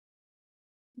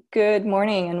Good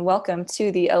morning and welcome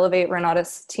to the Elevate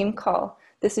Renatus team call.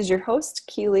 This is your host,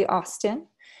 Keely Austin.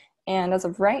 And as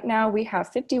of right now, we have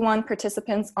 51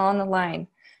 participants on the line.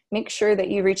 Make sure that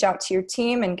you reach out to your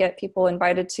team and get people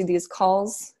invited to these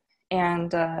calls.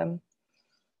 And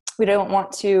we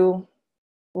want to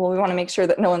make sure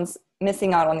that no one's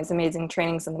missing out on these amazing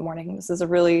trainings in the morning. This is a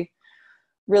really,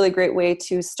 really great way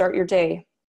to start your day.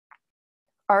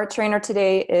 Our trainer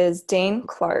today is Daine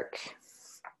Clark.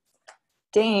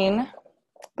 Daine,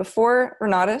 before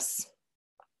Renatus,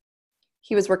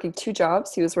 he was working two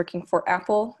jobs. He was working for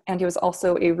Apple and he was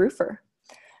also a roofer.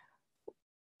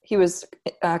 He was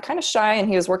kind of shy and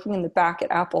he was working in the back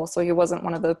at Apple, so he wasn't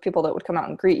one of the people that would come out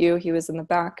and greet you. He was in the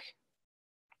back.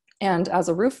 And as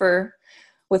a roofer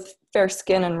with fair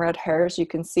skin and red hair, as you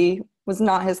can see, was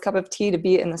not his cup of tea to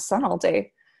be in the sun all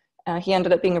day. He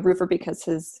ended up being a roofer because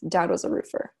his dad was a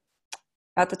roofer.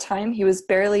 At the time, he was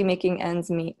barely making ends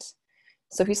meet.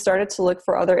 So he started to look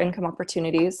for other income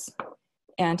opportunities,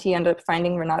 and he ended up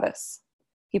finding Renatus.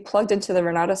 He plugged into the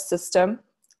Renatus system,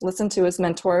 listened to his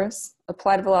mentors,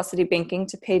 applied velocity banking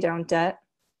to pay down debt,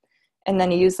 and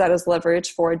then he used that as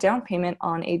leverage for a down payment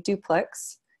on a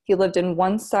duplex. He lived in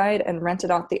one side and rented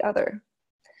out the other.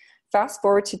 Fast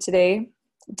forward to today,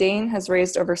 Daine has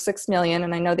raised over $6 million,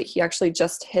 and I know that he actually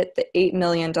just hit the $8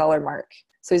 million mark.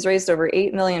 So he's raised over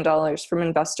 $8 million from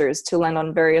investors to lend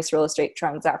on various real estate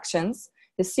transactions.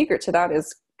 His secret to that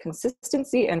is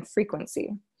consistency and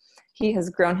frequency. He has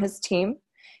grown his team.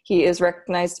 He is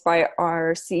recognized by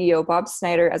our CEO, Bob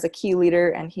Snyder, as a key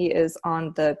leader, and he is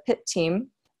on the PIT team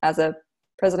as a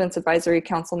President's Advisory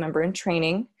Council member in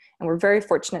training. And we're very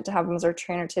fortunate to have him as our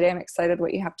trainer today. I'm excited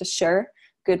what you have to share.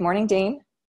 Good morning, Daine.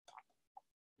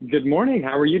 Good morning.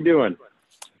 How are you doing?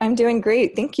 I'm doing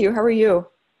great. Thank you. How are you?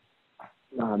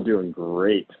 I'm doing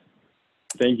great.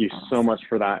 Thank you so much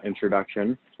for that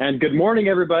introduction. And good morning,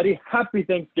 everybody. Happy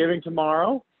Thanksgiving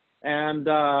tomorrow. And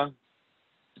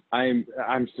I'm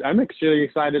extremely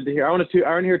excited to hear. I want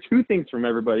to hear two things from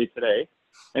everybody today.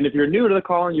 And if you're new to the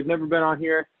call and you've never been on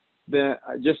here, then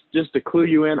just to clue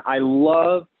you in, I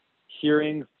love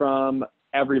hearing from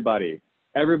everybody.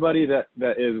 Everybody that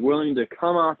is willing to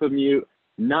come off of mute,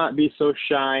 not be so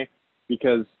shy,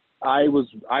 because I was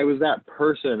that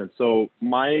person. And so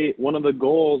one of the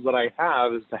goals that I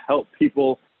have is to help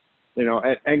people,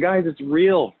 and guys, it's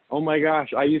real. Oh my gosh.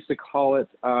 I used to call it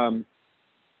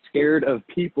scared of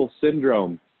people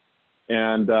syndrome.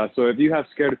 And so if you have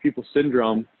scared of people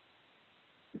syndrome,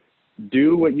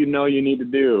 do what you know you need to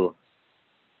do.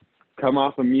 Come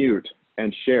off of mute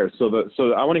and share. So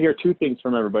I want to hear two things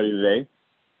from everybody today.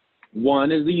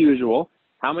 One is the usual.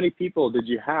 How many people did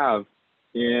you have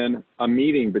in a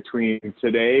meeting between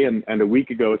today and a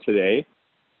week ago today?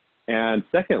 And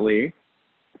secondly,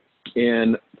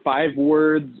 in 5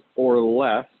 words or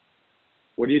less,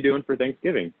 what are you doing for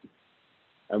Thanksgiving?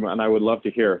 And I would love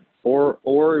to hear.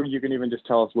 Or you can even just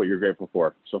tell us what you're grateful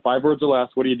for. So 5 words or less,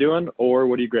 what are you doing, or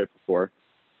what are you grateful for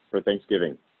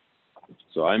Thanksgiving?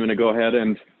 So I'm going to go ahead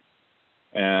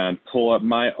and pull up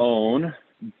my own.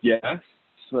 Yes.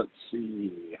 Let's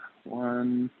see.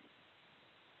 1,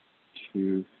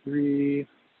 2, 3.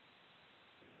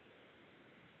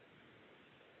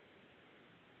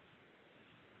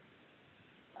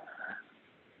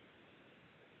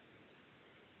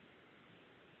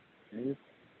 Okay.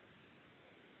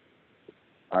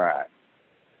 All right.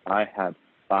 I had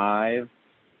 5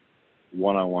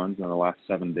 one-on-ones in the last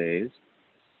 7 days.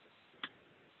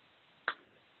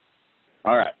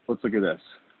 All right, let's look at this.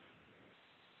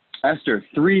 Esther,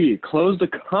 3, closed a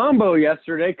combo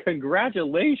yesterday.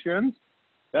 Congratulations.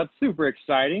 That's super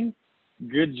exciting.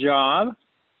 Good job.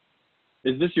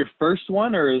 Is this your first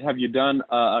one, or have you done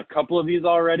a couple of these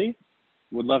already?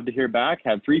 Would love to hear back.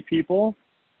 Had 3 people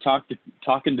talking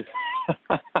to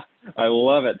I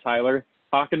love it, Tyler.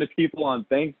 Talking to people on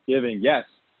Thanksgiving. Yes.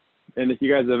 And if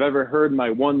you guys have ever heard my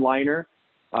one-liner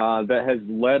that has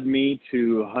led me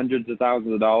to hundreds of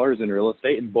thousands of dollars in real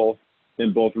estate, in both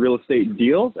real estate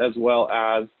deals as well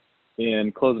as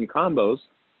in closing combos,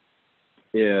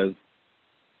 is,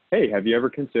 hey, have you ever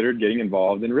considered getting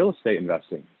involved in real estate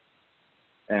investing?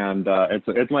 And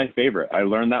it's my favorite. I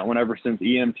learned that one ever since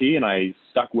EMT, and I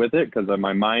stuck with it because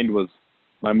my mind was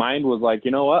like,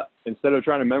 you know what? Instead of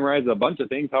trying to memorize a bunch of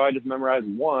things, how I just memorize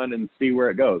one and see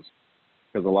where it goes.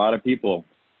 Because a lot of people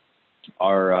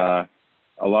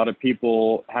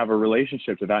have a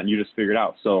relationship to that, and you just figure it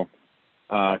out. So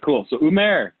cool. So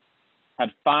Umair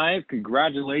had 5.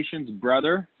 Congratulations,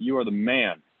 brother. You are the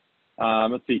man.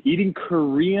 Let's see. Eating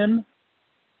Korean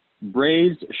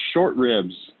braised short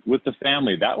ribs with the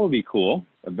family. That will be cool.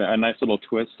 A nice little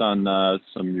twist on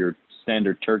some of your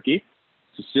standard turkey.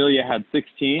 Cecilia had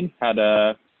 16,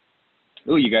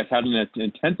 you guys had an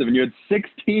intensive, and you had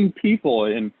 16 people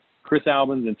in Chris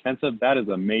Albin's intensive. That is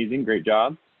amazing. Great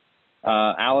job.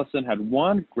 Allison had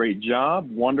 1. Great job.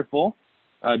 Wonderful.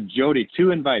 Jody,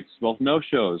 2 invites, both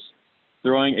no-shows.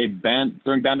 Throwing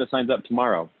bandit signs up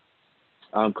tomorrow.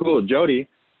 Cool. Jody,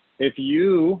 if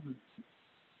you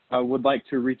would like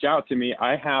to reach out to me,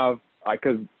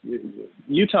 because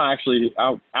Utah actually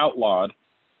outlawed,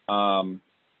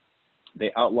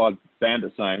 they outlawed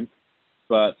bandit signs,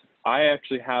 but I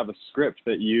actually have a script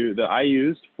that I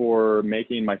used for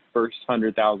making my first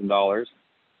 $100,000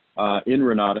 in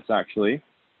Renatus, actually.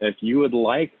 If you would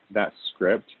like that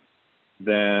script,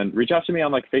 then reach out to me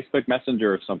on like Facebook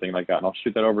Messenger or something like that, and I'll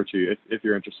shoot that over to you if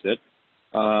you're interested.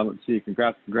 Let's see,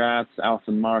 congrats.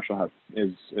 Allison Marshall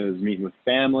is meeting with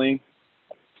family.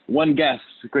 1 guest,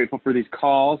 grateful for these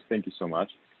calls. Thank you so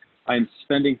much. I'm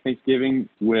spending Thanksgiving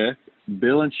with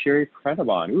Bill and Sherry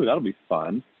Credabon. Ooh, that'll be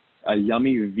fun. A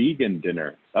yummy vegan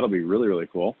dinner. That'll be really, really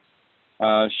cool.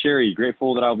 Sherry,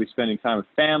 grateful that I'll be spending time with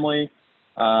family.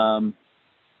 And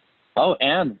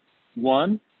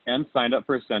signed up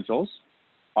for Essentials.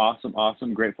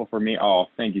 Awesome. Grateful for me. Oh,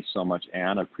 thank you so much,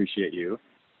 Anne. I appreciate you.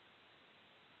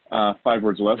 5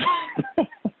 words left.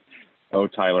 Oh,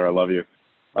 Tyler, I love you.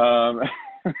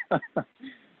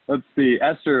 Let's see.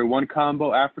 Esther, 1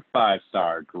 combo after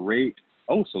 5-star. Great.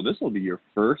 Oh, so this will be your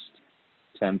first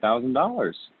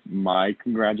 $10,000. My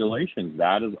congratulations.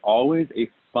 That is always a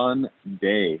fun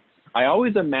day. I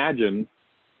always imagine,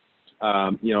 I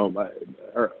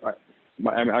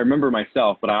remember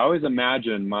myself, but I always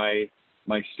imagine my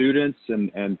students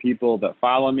and people that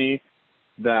follow me,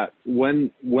 that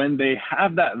when they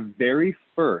have that very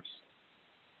first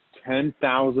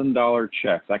 $10,000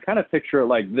 checks, I kind of picture it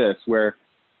like this, where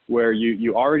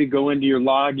you already go into your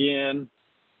login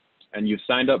and you've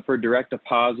signed up for direct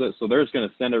deposit, so they're just going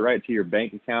to send it right to your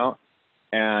bank account,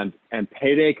 and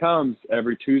payday comes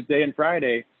every Tuesday and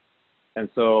Friday, and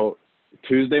so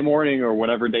Tuesday morning or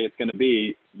whatever day it's going to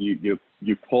be, you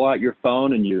pull out your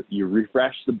phone and you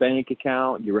refresh the bank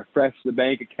account,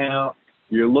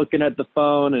 you're looking at the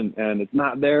phone and it's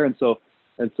not there, and so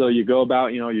you go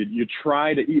about, you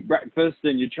try to eat breakfast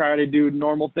and you try to do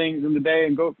normal things in the day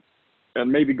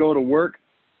and maybe go to work,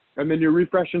 and then you're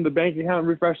refreshing the bank account,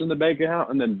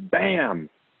 and then bam,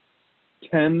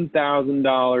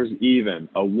 $10,000 even.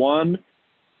 A 1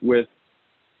 with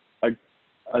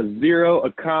a 0,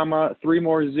 a comma, 3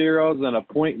 more zeros, and a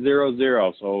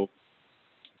 .00. So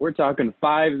we're talking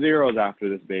 5 zeros after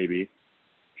this baby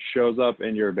shows up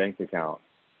in your bank account.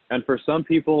 And for some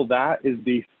people, that is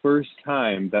the first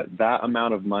time that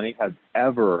amount of money has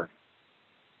ever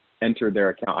entered their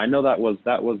account. I know that was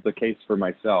the case for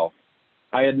myself.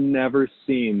 I had never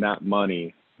seen that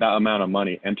amount of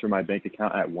money enter my bank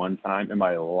account at one time in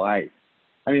my life.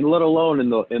 I mean, let alone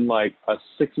in like a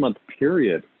 6-month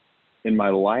period in my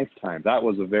lifetime. That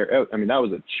was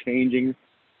a changing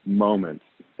moment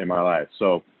in my life.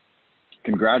 So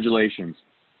congratulations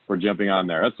for jumping on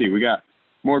there. Let's see, we got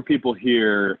more people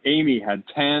here. Amy had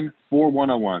 10, 4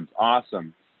 101s.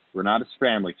 Awesome. Renatus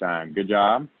family time. Good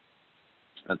job.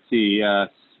 Let's see,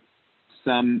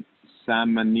 Samina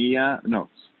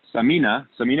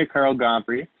Carl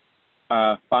Godfrey,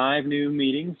 5 new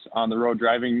meetings on the road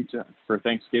driving for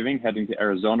Thanksgiving, heading to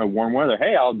Arizona, warm weather.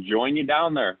 Hey, I'll join you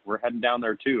down there. We're heading down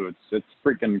there too. It's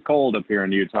freaking cold up here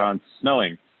in Utah. It's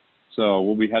snowing. So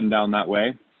we'll be heading down that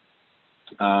way.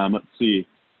 Let's see.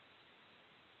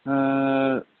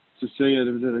 Cecilia,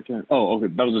 oh, okay.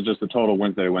 That was just the total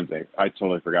Wednesday. I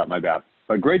totally forgot. My bad.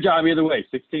 But great job either way.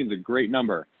 16 is a great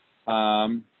number.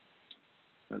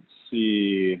 Let's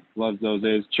see. Loves those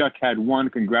days. Chuck had 1.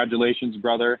 Congratulations,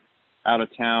 brother. Out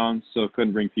of town, so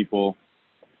couldn't bring people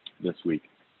this week.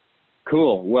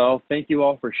 Cool. Well, thank you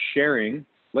all for sharing.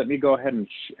 Let me go ahead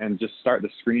and just start the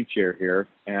screen share here.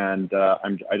 And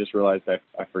I just realized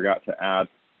I forgot to add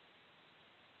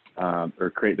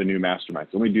or create the new mastermind.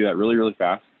 So let me do that really, really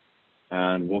fast.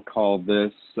 And we'll call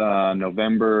this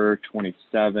November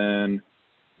 27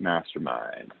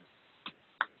 mastermind.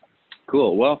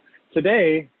 Cool. Well,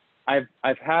 today I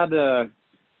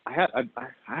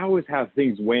always have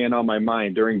things weighing on my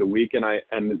mind during the week, and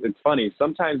it's funny,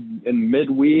 sometimes in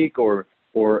midweek or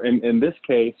in this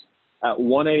case at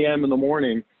 1 a.m. in the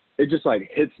morning, it just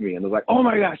like hits me and it's like, oh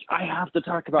my gosh, I have to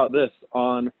talk about this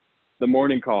on the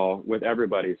morning call with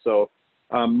everybody. So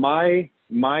my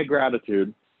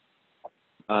gratitude,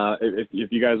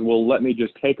 if you guys will let me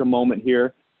just take a moment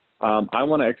here, I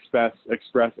want to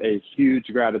express a huge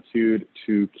gratitude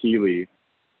to Keely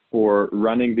for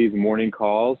running these morning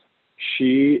calls.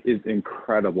 She is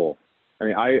incredible. I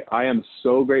mean, I am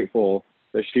so grateful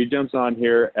that she jumps on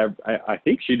here. I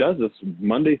think she does this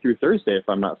Monday through Thursday, if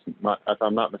I'm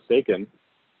not mistaken.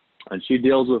 And she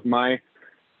deals with my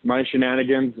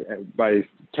shenanigans by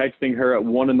texting her at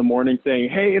 1 a.m. saying,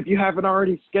 "Hey, if you haven't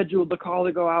already scheduled the call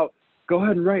to go out, go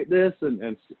ahead and write this."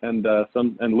 And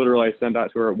literally I sent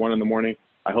that to her at 1 a.m.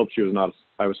 I hope she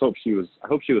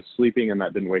was sleeping and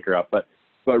that didn't wake her up. But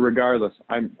regardless,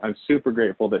 I'm super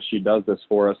grateful that she does this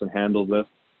for us and handles this.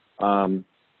 A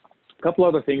couple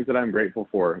other things that I'm grateful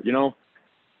for. You know,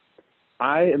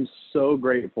 I am so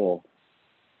grateful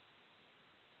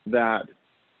that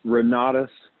Renatus,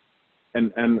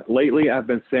 and lately I've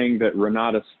been saying that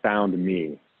Renatus found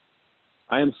me.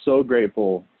 I am so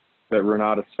grateful that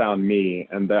Renatus found me,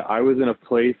 and that I was in a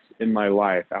place in my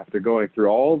life after going through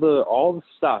all the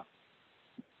stuff.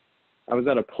 I was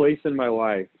at a place in my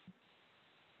life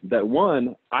that,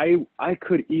 one, I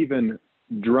could even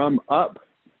drum up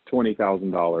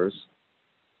 $20,000,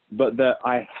 but that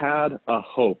I had a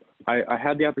hope. I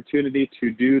had the opportunity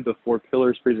to do the 4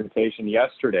 Pillars presentation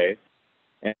yesterday,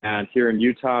 and here in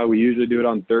Utah, we usually do it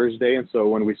on Thursday. And so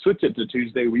when we switch it to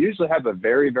Tuesday, we usually have a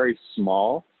very, very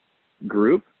small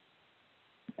group.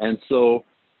 And so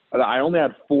I only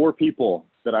had 4 people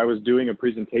that I was doing a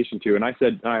presentation to. And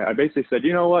I basically said,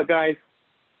 you know what, guys,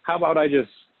 how about I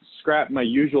just scrap my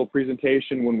usual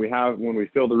presentation when we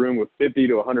fill the room with 50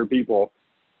 to 100 people,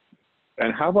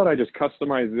 and how about I just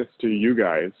customize this to you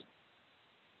guys?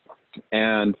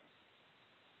 And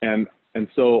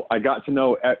so I got to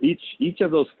know each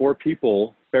of those 4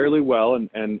 people fairly well,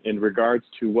 and in regards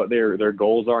to what their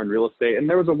goals are in real estate. And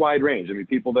there was a wide range. I mean,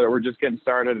 people that were just getting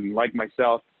started, and like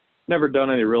myself, never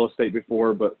done any real estate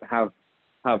before, but have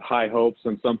high hopes.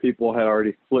 And some people had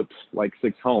already flipped like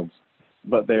 6 homes,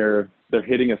 but they're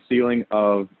hitting a ceiling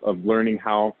of learning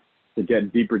how to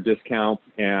get deeper discounts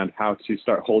and how to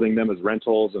start holding them as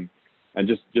rentals and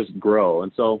just grow.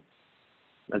 And so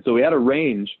we had a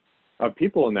range of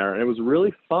people in there, and it was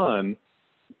really fun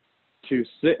to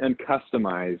sit and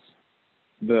customize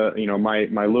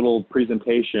my little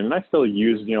presentation. And I still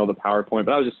use the PowerPoint,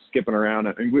 but I was just skipping around,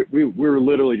 and we were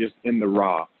literally just in the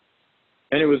raw.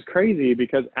 And it was crazy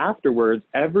because afterwards,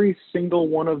 every single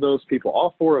one of those people,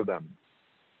 all 4 of them,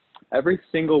 every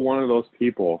single one of those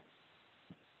people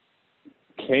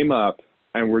came up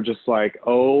and were just like,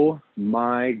 "Oh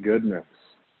my goodness,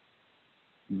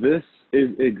 this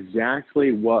is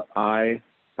exactly what I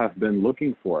have been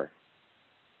looking for."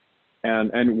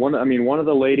 And one of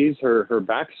the ladies, her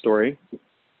backstory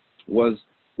was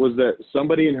that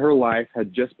somebody in her life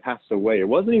had just passed away. It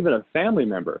wasn't even a family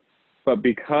member, but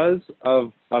because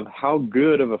of how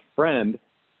good of a friend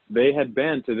they had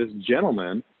been to this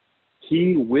gentleman,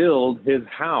 he willed his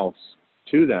house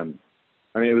to them.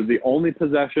 I mean, it was the only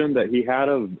possession that he had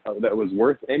that was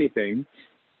worth anything.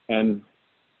 And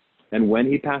when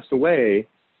he passed away,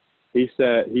 he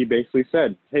basically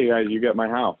said, "Hey guys, you get my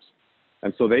house."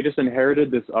 And so they just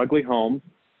inherited this ugly home,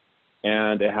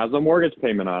 and it has a mortgage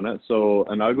payment on it. So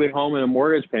an ugly home and a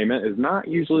mortgage payment is not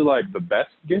usually like the best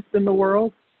gift in the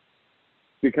world,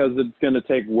 because it's going to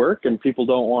take work, and people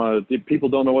don't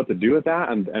know what to do with that.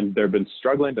 And they've been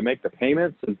struggling to make the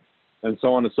payments and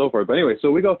so on and so forth. But anyway, so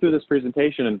we go through this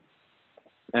presentation,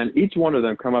 and each one of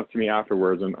them come up to me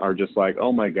afterwards and are just like,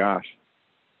 "Oh my gosh,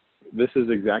 this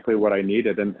is exactly what I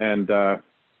needed."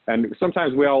 And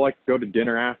sometimes we all like to go to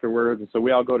dinner afterwards, and so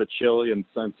we all go to Chili, and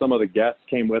some of the guests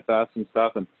came with us and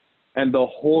stuff. And the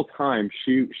whole time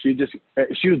she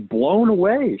was blown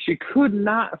away. She could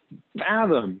not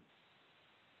fathom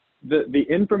the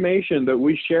information that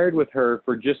we shared with her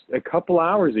for just a couple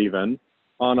hours, even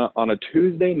on a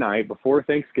Tuesday night before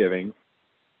Thanksgiving,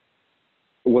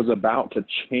 was about to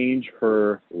change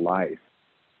her life.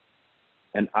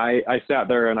 And I sat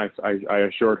there and I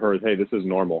assured her, "Hey, this is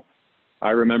normal. I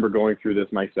remember going through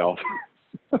this myself."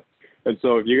 And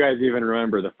so if you guys even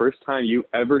remember the first time you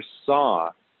ever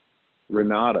saw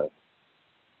Renata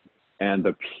and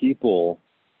the people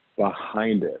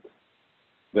behind it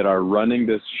that are running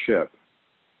this ship,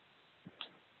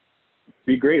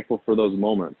 be grateful for those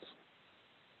moments.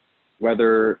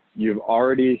 Whether you've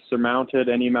already surmounted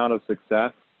any amount of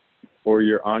success or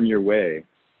you're on your way,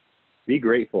 be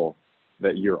grateful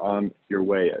that you're on your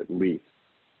way at least.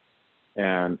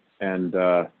 And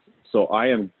so I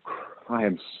am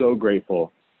so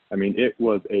grateful. I mean, it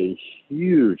was a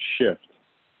huge shift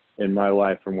in my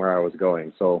life from where I was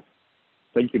going. So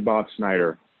thank you, Bob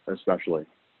Snyder, especially.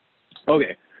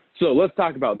 Okay, so let's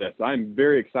talk about this. I'm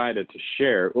very excited to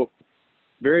share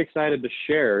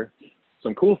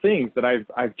some cool things that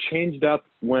I've changed up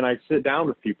when I sit down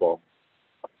with people.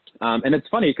 And it's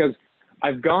funny because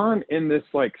I've gone in this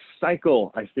like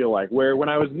cycle, I feel like, where when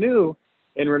I was new,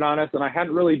 in Renatus, and I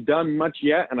hadn't really done much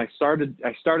yet. And I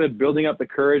started building up the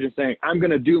courage and saying, I'm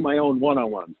going to do my own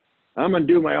one-on-ones. I'm going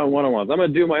to do my own one-on-ones. I'm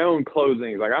going to do my own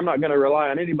closings. Like, I'm not going to rely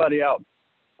on anybody else.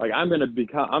 Like, I'm going to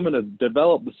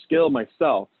develop the skill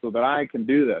myself so that I can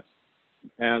do this.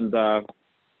 And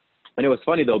it was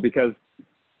funny though, because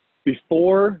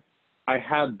before I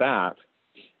had that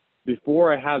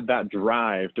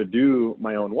drive to do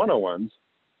my own one-on-ones,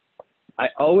 I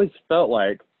always felt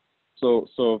like, so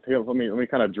here, let me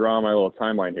kind of draw my little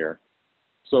timeline here.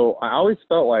 So I always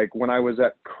felt like when I was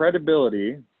at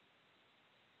credibility,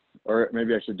 or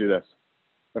maybe I should do this,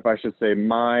 if I should say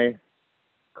my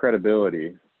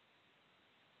credibility,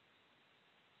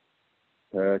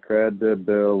 I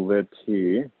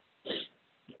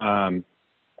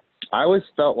always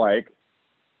felt like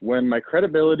when my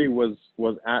credibility was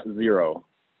at zero,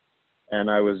 and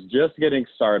I was just getting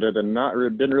started and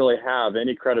didn't really have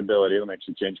any credibility. Let me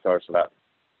actually change colors for that.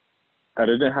 I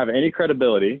didn't have any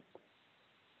credibility.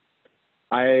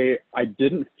 I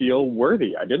didn't feel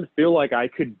worthy. I didn't feel like I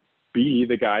could be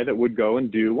the guy that would go and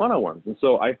do one-on-ones. And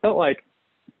so I felt like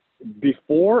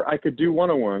before I could do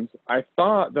one-on-ones, I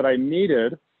thought that I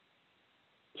needed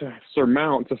to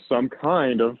surmount to some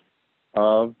kind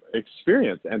of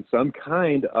experience and some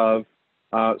kind of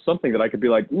something that I could be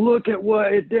like, look at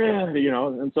what it did, you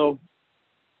know? And so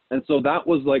that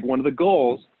was like one of the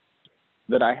goals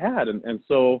that I had. And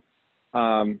so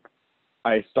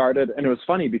I started, and it was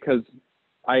funny because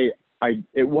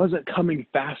it wasn't coming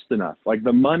fast enough. Like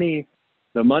the money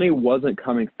wasn't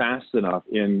coming fast enough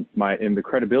in the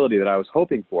credibility that I was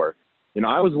hoping for. You know,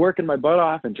 I was working my butt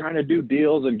off and trying to do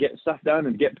deals and get stuff done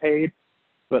and get paid,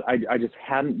 but I just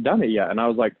hadn't done it yet. And I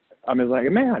was like,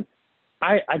 man,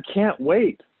 I can't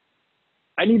wait.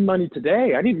 I need money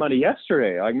today. I need money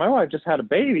yesterday. Like my wife just had a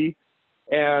baby,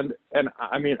 and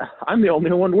I mean, I'm the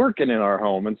only one working in our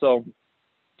home. And so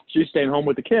she's staying home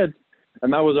with the kids,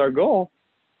 and that was our goal.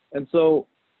 And so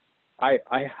I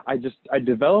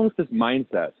developed this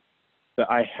mindset that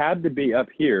I had to be up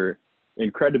here in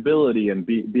credibility and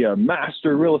be a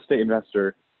master real estate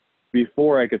investor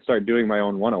before I could start doing my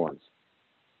own one-on-ones.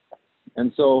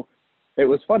 And so it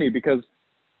was funny because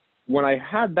when I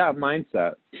had that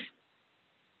mindset,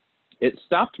 it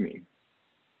stopped me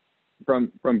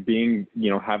from being, you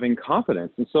know, having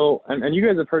confidence. And so, and you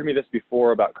guys have heard me this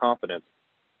before about confidence,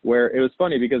 where it was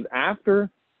funny because after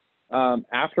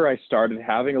I started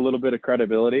having a little bit of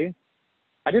credibility,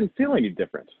 I didn't feel any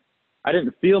different. I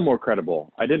didn't feel more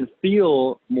credible. I didn't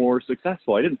feel more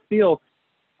successful. I didn't feel,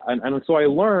 and so I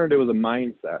learned it was a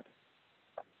mindset.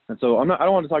 And so I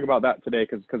don't want to talk about that today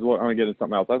because I want to get into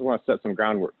something else. I just want to set some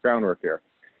groundwork here.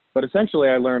 But essentially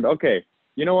I learned, okay,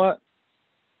 you know what?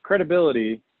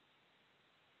 Credibility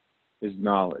is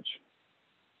knowledge.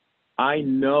 I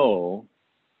know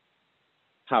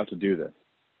how to do this.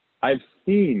 I've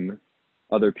seen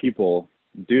other people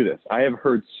do this. I have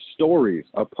heard stories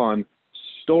upon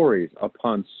stories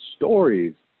upon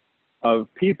stories of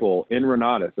people in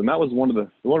Renatus. And that was one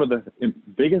of the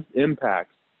biggest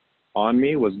impacts on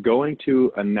me, was going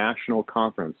to a national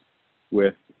conference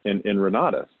in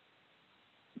Renatus.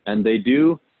 And they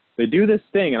do this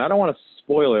thing, and I don't want to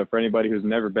spoil it for anybody who's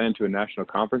never been to a national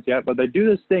conference yet, but they do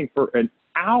this thing for an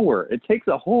hour. It takes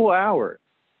a whole hour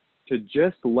to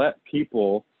just let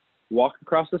people walk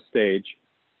across the stage,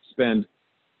 spend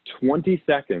 20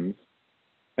 seconds,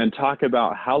 and talk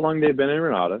about how long they've been in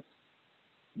Renatus,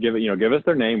 give us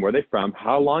their name, where they're from,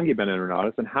 how long you've been in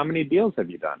Renatus, and how many deals have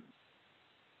you done.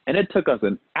 And it took us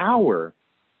an hour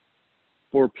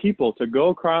for people to go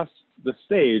across the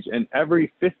stage, and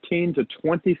every 15 to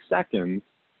 20 seconds,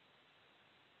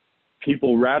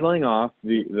 people rattling off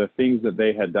the things that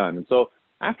they had done. And so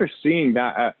after seeing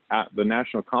that at the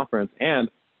national conference and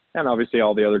obviously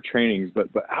all the other trainings, but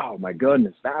oh my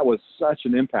goodness, that was such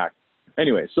an impact.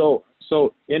 Anyway, so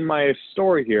in my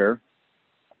story here,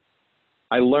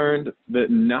 I learned that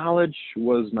knowledge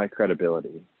was my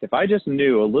credibility. If I just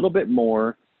knew a little bit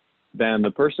more than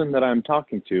the person that I'm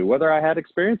talking to, whether I had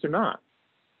experience or not,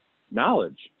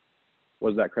 knowledge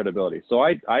was that credibility. So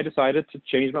I decided to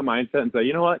change my mindset and say,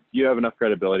 you know what, you have enough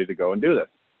credibility to go and do this.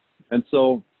 And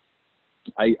so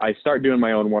I started doing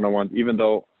my own one-on-ones, even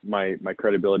though my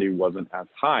credibility wasn't as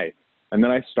high. And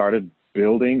then I started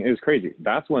building. It was crazy.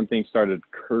 That's when things started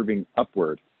curving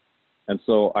upward. And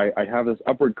so I have this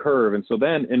upward curve. And so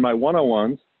then in my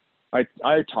one-on-ones, I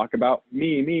talk about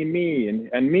me,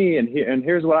 and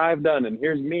here's what I've done, and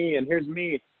here's me, and here's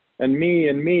me, and me,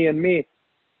 and me, and me,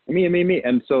 and me.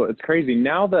 And so it's crazy.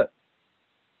 Now that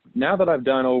I've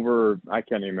done over, I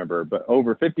can't even remember, but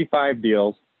over 55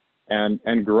 deals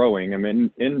and growing. I'm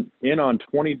in on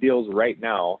 20 deals right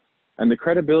now. And the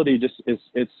credibility just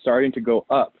it's starting to go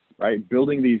up, right?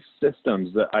 Building these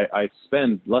systems that I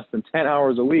spend less than 10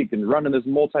 hours a week and running this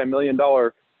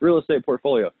multi-million-dollar real estate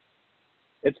portfolio.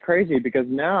 It's crazy because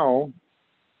now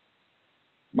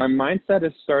my mindset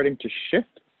is starting to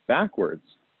shift backwards,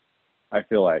 I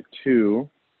feel like, to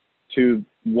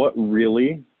what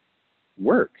really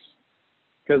works.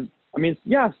 Because, I mean,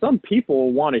 yeah, some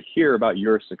people want to hear about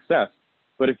your success,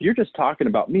 but if you're just talking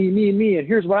about me, and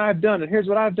here's what I've done, and here's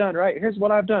what I've done, right? Here's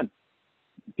what I've done.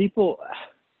 People,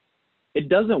 it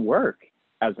doesn't work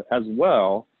as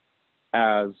well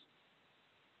as,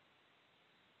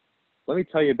 let me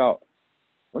tell you about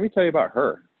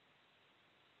her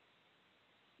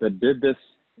that did this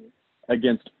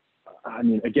against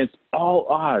all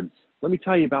odds. Let me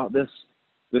tell you about this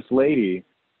lady,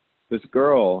 this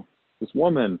girl, this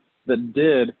woman that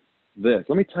did this.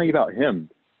 Let me tell you about him.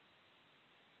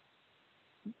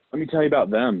 Let me tell you about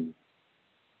them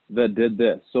that did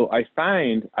this. So I've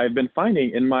been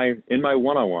finding in my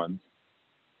one-on-ones,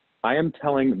 I am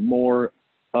telling more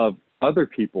of other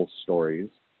people's stories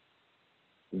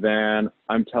than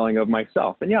I'm telling of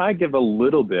myself. And yeah, I give a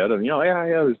little bit of,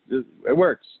 it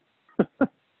works,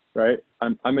 right?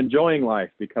 I'm enjoying life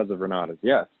because of Renata's,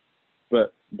 yes.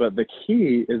 But the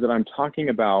key is that I'm talking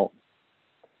about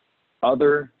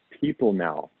other people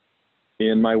now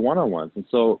in my one-on-ones. And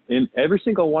so in every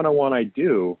single one-on-one I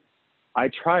do, I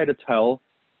try to tell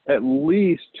at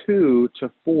least 2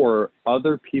 to 4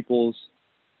 other people's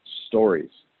stories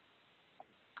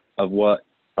of what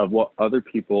other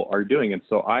people are doing. And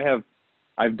so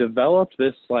I've developed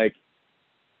this, like,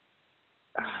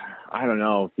 I don't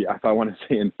know if I want to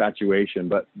say infatuation,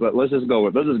 but let's just go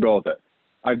with it.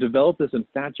 I've developed this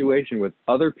infatuation with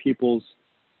other people's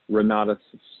Renata's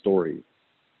stories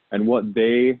and what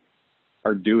they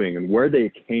are doing and where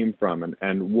they came from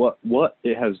and what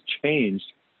it has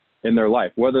changed in their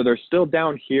life, whether they're still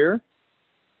down here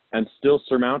and still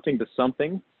surmounting to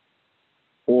something,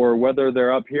 or whether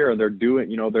they're up here and they're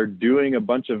doing a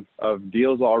bunch of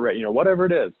deals already, whatever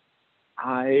it is.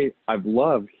 I've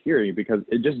loved hearing, because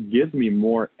it just gives me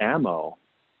more ammo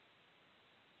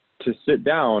to sit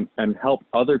down and help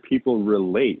other people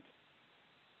relate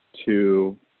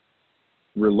to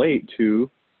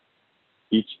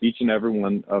each and every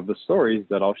one of the stories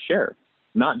that I'll share,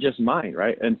 not just mine,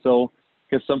 right? And so,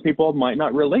 because some people might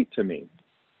not relate to me,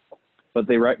 but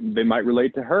they might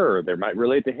relate to her, or they might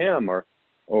relate to him, or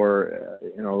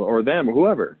them, or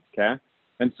whoever. Okay.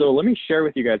 And so let me share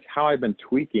with you guys how I've been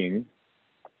tweaking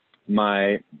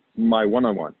my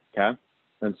one-on-one. Okay.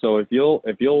 And so if you'll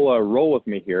roll with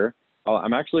me here,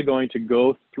 I'm actually going to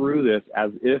go through this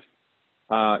as if,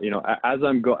 as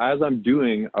I'm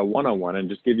doing a one-on-one, and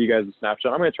just give you guys a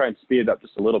snapshot. I'm going to try and speed it up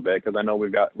just a little bit, because I know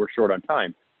we're short on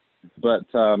time, but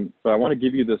I want to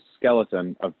give you the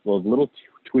skeleton of those little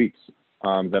tweaks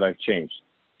that I've changed.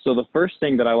 So the first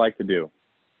thing that I like to do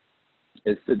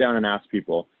is sit down and ask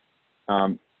people,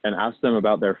 and ask them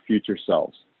about their future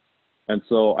selves. And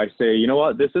so I say, you know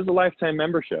what, this is a lifetime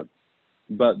membership,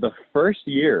 but the first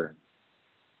year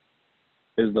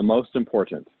is the most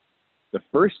important. The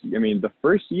first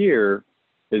year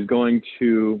is going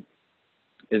to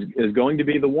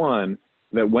be the one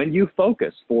that, when you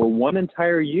focus for one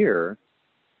entire year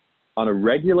on a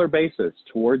regular basis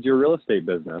towards your real estate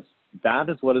business, that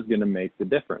is what is going to make the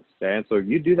difference. Okay? And so if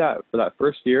you do that for that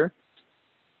first year,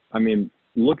 I mean,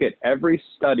 look at every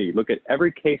study, look at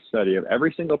every case study of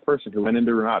every single person who went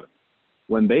into Renata.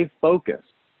 When they focused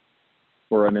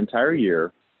for an entire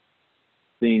year,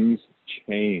 things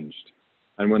changed.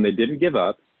 And when they didn't give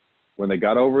up, when they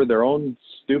got over their own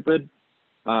stupid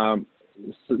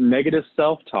negative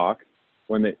self-talk,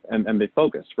 when they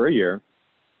focused for a year,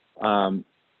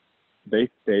 they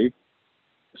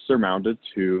surmounted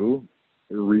to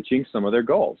reaching some of their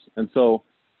goals. And so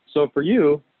for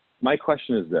you, my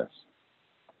question is this: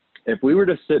 if we were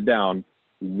to sit down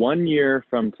 1 year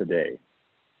from today,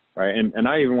 right? And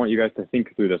I even want you guys to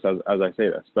think through this as I say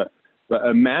this, but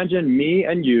imagine me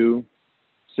and you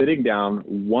sitting down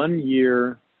 1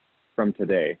 year from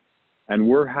today, and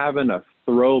we're having a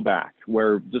throwback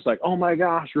where just like, oh my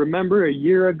gosh, remember a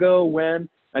year ago when?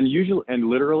 And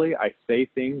literally I say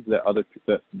things that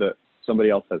that somebody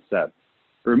else has said.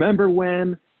 Remember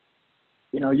when,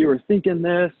 you were thinking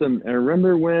this, and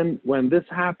remember when this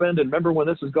happened, and remember when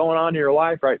this was going on in your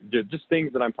life, right? Just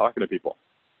things that I'm talking to people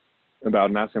about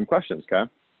and asking them questions, okay?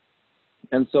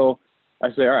 And so I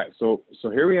say, all right, so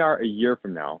here we are a year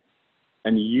from now,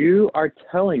 and you are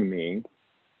telling me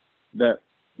that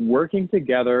working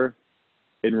together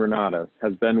in Renata's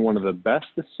has been one of the best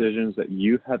decisions that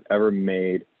you have ever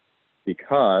made,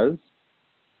 because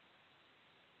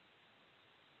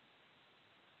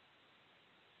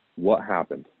what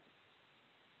happened?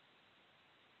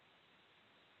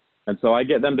 And so I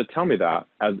get them to tell me that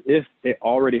as if it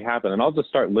already happened, and I'll just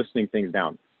start listing things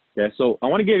down. Okay, so I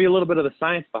want to give you a little bit of the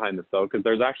science behind this, though, because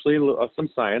there's actually some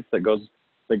science that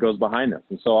goes behind this.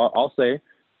 And so I'll say,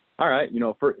 all right, you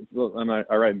know, and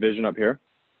I write vision up here,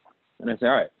 and I say,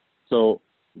 all right, so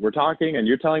we're talking, and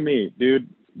you're telling me, dude,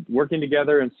 working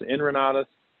together in Renatus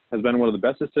has been one of the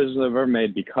best decisions I've ever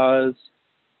made because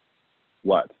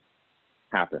what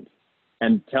happened?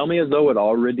 And tell me as though it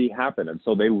already happened. And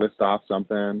so they list off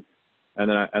something,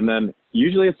 and then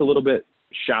usually it's a little bit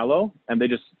shallow, and they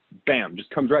just, bam, just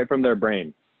comes right from their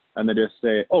brain. And they just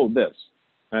say, oh, this.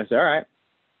 And I say, all right,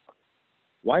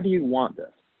 why do you want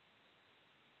this?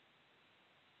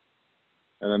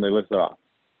 And then they list it off.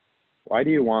 Why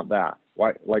do you want that?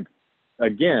 Why, like,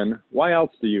 again, why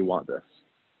else do you want this?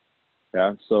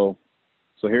 Yeah, so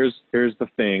here's the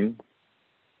thing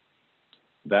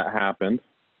that happened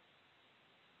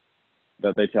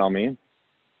that they tell me.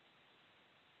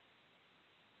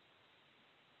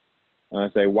 And I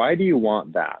say, why do you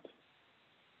want that?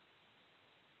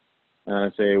 And I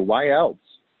say, why else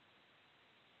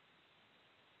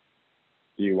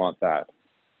do you want that?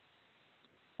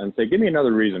 And say, give me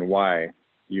another reason why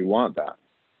you want that.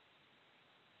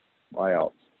 Why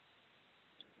else?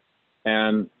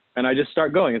 And I just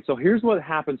start going. And so here's what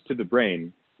happens to the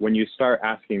brain when you start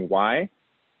asking why,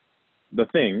 the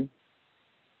thing,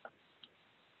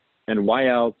 and why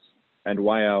else, and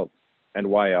why else, and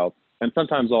why else. And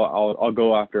sometimes I'll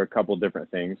go after a couple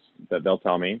different things that they'll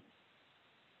tell me,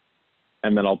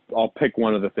 and then I'll pick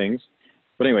one of the things.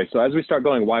 But anyway, so as we start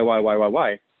going, why,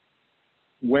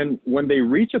 when they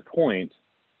reach a point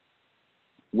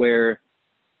where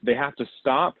they have to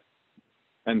stop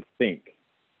and think,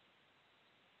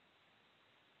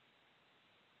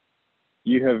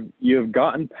 you have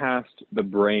gotten past the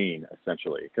brain,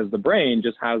 essentially, because the brain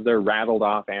just has their rattled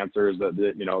off answers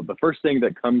that you know, the first thing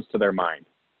that comes to their mind.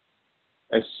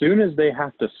 As soon as they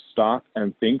have to stop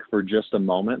and think for just a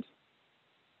moment,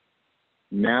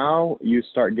 now you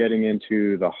start getting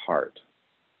into the heart.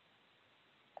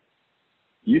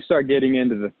 You start getting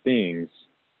into the things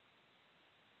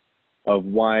of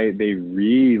why they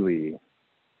really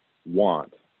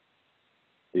want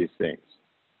these things.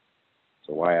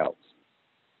 So why else?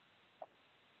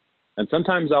 And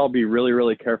sometimes I'll be really,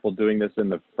 really careful doing this in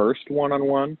the first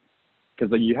one-on-one,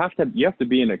 because you have to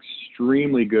be in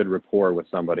extremely good rapport with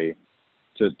somebody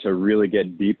to really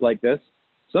get deep like this.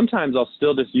 Sometimes I'll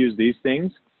still just use these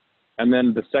things, and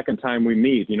then the second time we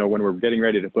meet, you know, when we're getting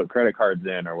ready to put credit cards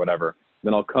in or whatever,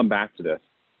 then I'll come back to this.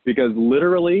 Because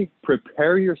literally,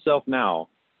 prepare yourself now.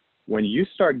 When you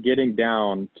start getting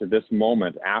down to this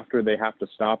moment after they have to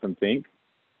stop and think,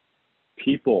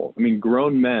 people, I mean,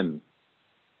 grown men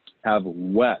have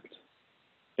wept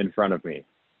in front of me,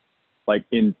 like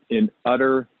in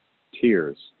utter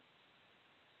tears,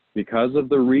 because of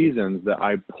the reasons that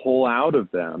I pull out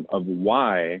of them of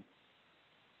why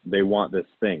they want this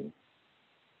thing.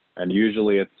 And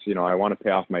usually it's, you know, I want to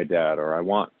pay off my debt, or I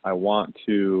want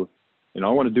to, you know,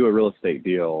 I want to do a real estate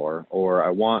deal, or I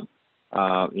want,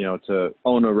 you know, to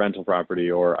own a rental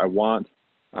property, or I want,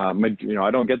 you know,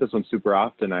 I don't get this one super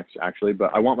often actually,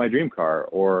 but I want my dream car,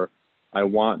 or I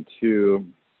want to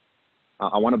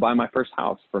buy my first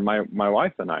house for my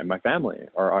wife and I, my family,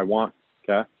 or I want,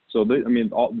 okay? So, I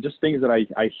mean, just things that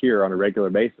I hear on a regular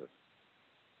basis.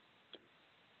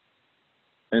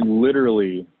 And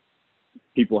literally,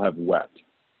 people have wept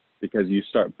because you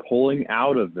start pulling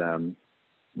out of them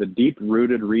the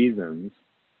deep-rooted reasons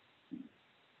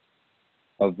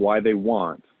of why they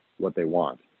want what they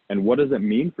want. And what does it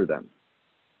mean for them?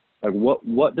 Like,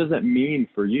 what does it mean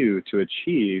for you to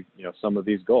achieve, you know, some of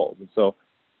these goals? And so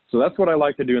that's what I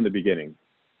like to do in the beginning.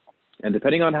 And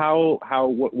depending on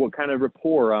what kind of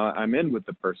rapport I'm in with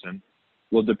the person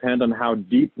will depend on how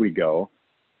deep we go.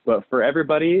 But for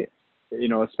everybody, you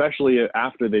know, especially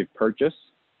after they've purchased,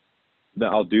 that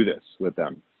I'll do this with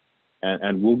them.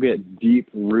 And we'll get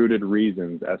deep-rooted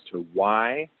reasons as to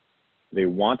why they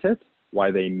want it,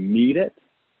 why they need it,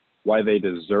 why they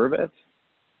deserve it,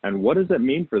 and what does it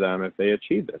mean for them if they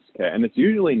achieve this, okay? And it's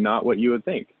usually not what you would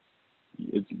think.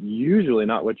 It's usually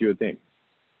not what you would think.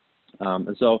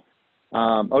 And so,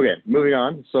 okay, moving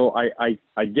on. So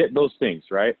I get those things,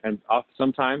 right? And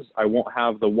sometimes I won't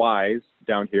have the whys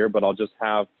down here, but I'll just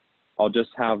have,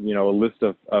 you know, a list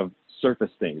of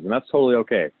surface things, and that's totally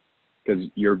okay, because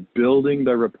you're building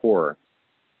the rapport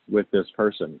with this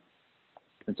person.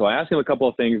 And so I ask them a couple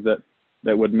of things that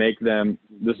would make them,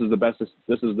 this is the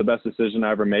best decision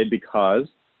I ever made because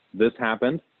this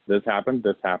happened, this happened,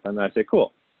 this happened. And I say,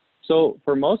 cool. So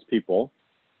for most people,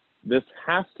 this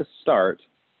has to start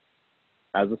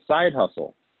as a side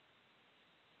hustle.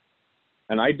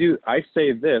 And I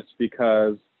say this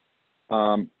because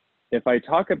if I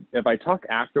talk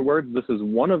afterwards, this is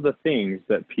one of the things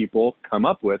that people come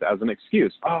up with as an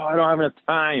excuse. Oh, I don't have enough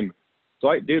time.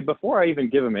 So dude, before I even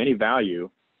give them any value,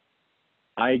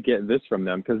 I get this from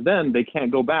them, because then they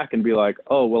can't go back and be like,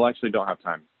 oh, well, I actually don't have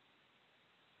time.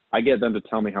 I get them to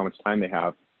tell me how much time they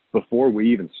have before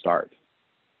we even start,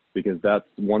 because that's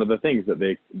one of the things that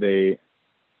they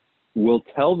will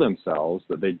tell themselves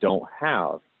that they don't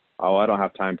have. Oh, I don't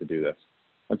have time to do this.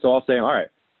 And so I'll say, all right,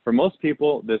 for most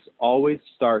people, this always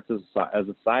starts as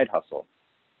a side hustle.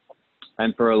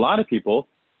 And for a lot of people,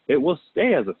 it will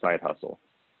stay as a side hustle.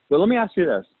 But let me ask you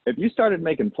this. If you started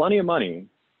making plenty of money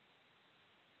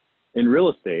in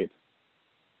real estate,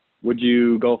 would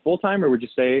you go full-time, or would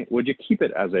you keep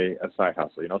it as a side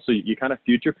hustle? So you kind of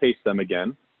future pace them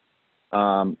again,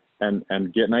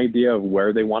 and get an idea of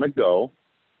where they want to go.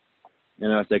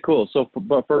 And I say, cool.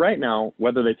 But for right now,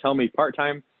 whether they tell me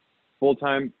part-time,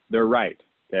 full-time, they're right.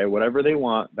 Okay, whatever they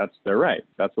want, they're right.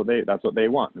 That's what they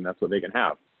want, and that's what they can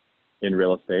have in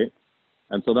real estate.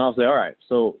 And so then I'll say, all right,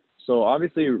 so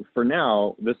obviously for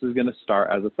now, this is going to start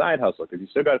as a side hustle, because you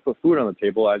still got to put food on the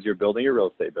table as you're building your real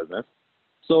estate business.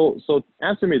 So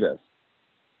answer me this.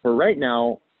 For right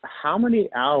now, how many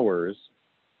hours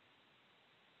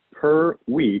per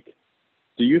week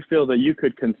do you feel that you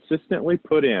could consistently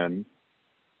put into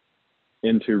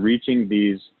reaching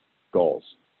these goals?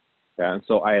 Okay, and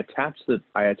so I attach the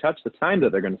time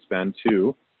that they're going to spend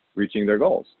to reaching their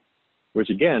goals, which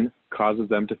again causes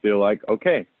them to feel like,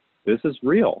 okay, this is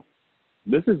real.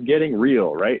 This is getting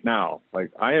real right now. Like,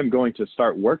 I am going to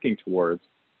start working towards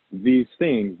these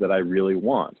things that I really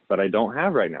want, but I don't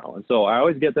have right now. And so I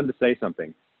always get them to say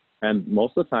something. And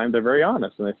most of the time they're very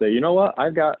honest. And they say, you know what, I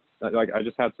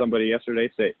just had somebody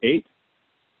yesterday say 8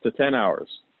 to 10 hours.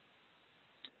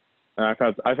 And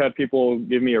I've had people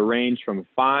give me a range from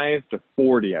 5 to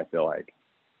 40, I feel like.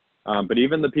 But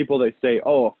even the people that say,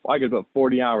 oh, I could put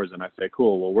 40 hours, and I say,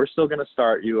 cool, well, we're still going to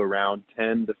start you around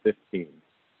 10 to 15,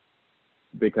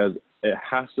 because it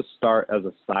has to start as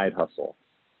a side hustle.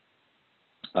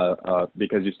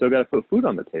 Because you still got to put food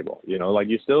on the table. Like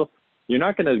you're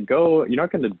not going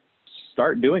to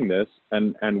start doing this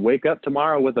and wake up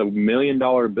tomorrow with $1 million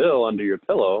bill under your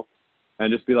pillow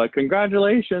and just be like,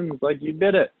 congratulations, like you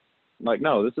did it. Like,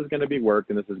 no, this is going to be work,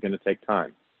 and this is going to take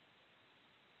time.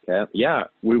 Okay. Yeah,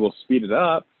 we will speed it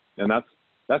up. And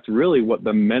that's really what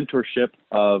the mentorship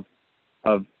of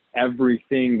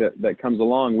everything that comes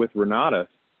along with Renata,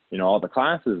 all the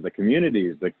classes, the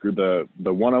communities, the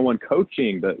one-on-one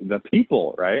coaching, the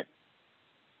people, right?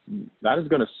 That is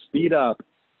going to speed up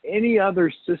any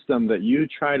other system that you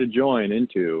try to join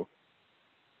into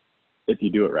if you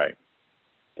do it right.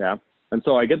 Okay. And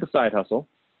so I get the side hustle,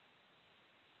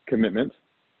 commitment,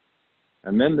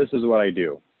 and then this is what I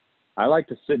do. I like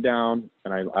to sit down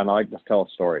and I like to tell a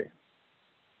story.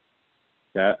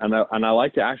 Okay. And I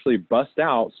like to actually bust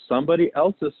out somebody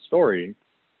else's story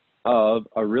of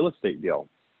a real estate deal.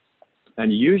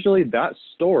 And usually that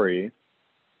story,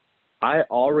 I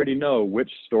already know which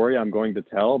story I'm going to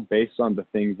tell based on the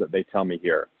things that they tell me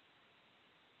here.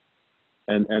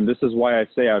 And this is why I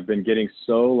say I've been getting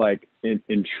so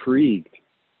intrigued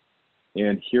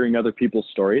in hearing other people's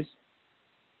stories,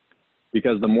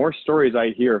 because the more stories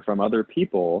I hear from other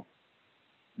people,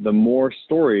 the more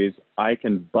stories I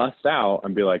can bust out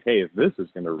and be like, hey, this is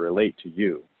going to relate to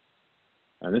you.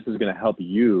 And this is going to help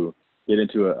you get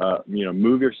into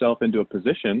move yourself into a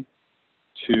position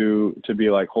to be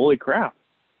like, holy crap,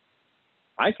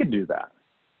 I could do that.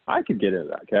 I could get into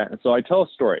that. Okay. And so I tell a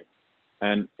story,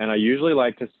 and I usually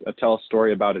like to tell a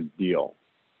story about a deal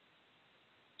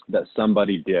that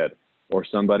somebody did or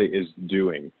somebody is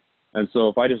doing. And so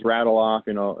if I just rattle off,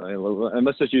 and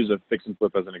let's just use a fix and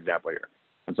flip as an example here.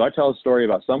 And so I tell a story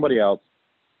about somebody else,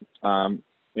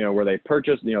 where they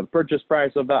purchased, the purchase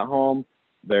price of that home,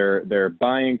 their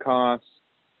buying costs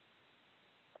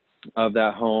of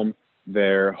that home,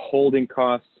 their holding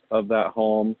costs of that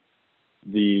home,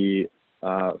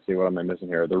 let's see, what am I missing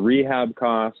here? The rehab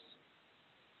costs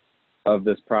of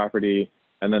this property,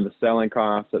 and then the selling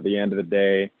costs at the end of the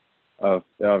day of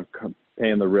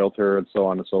paying the realtor and so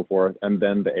on and so forth, and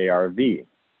then the ARV.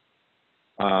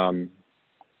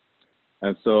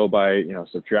 And so by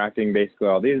subtracting basically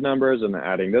all these numbers and then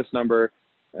adding this number,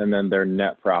 and then their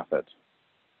net profit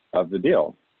of the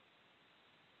deal.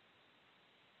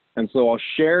 And so I'll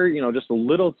share, just a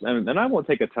little, and I won't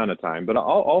take a ton of time, but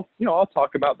I'll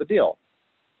talk about the deal.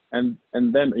 And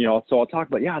then, so I'll talk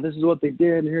about, yeah, this is what they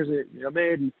did, and here's what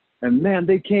made, and man,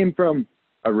 they came from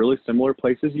a really similar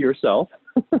place as yourself,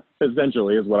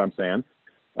 essentially is what I'm saying,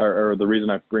 or the reason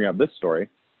I bring up this story,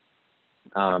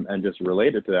 and just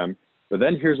relate it to them. But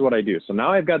then here's what I do. So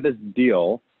now I've got this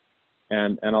deal,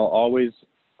 and I'll always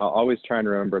try and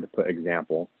remember to put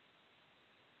example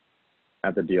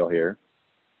at the deal here.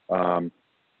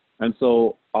 And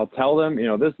so I'll tell them, you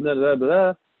know, this, blah, blah,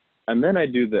 blah, and then I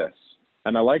do this.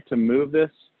 And I like to move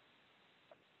this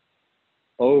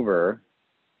over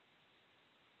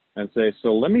and say,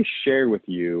 so let me share with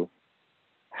you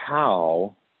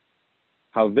how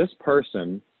this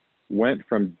person went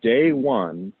from day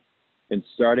one in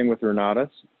starting with Renatus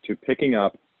to picking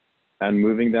up and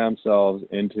moving themselves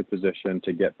into position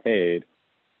to get paid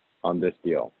on this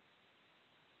deal.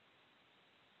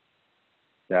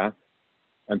 Yeah.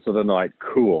 And so then they're like,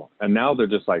 cool. And now they're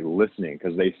just like listening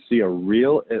because they see a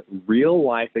real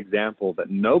life example that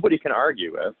nobody can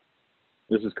argue with.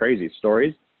 This is crazy.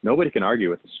 Stories, nobody can argue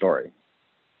with a story,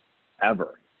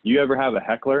 ever. You ever have a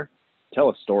heckler? Tell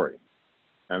a story.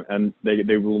 And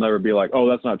they will never be like, oh,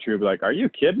 that's not true. Be like, are you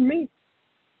kidding me?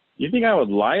 You think I would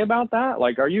lie about that?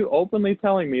 Like, are you openly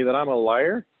telling me that I'm a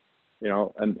liar? You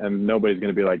know, and nobody's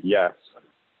going to be like, yes,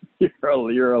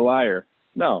 you're a liar.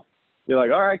 No. You're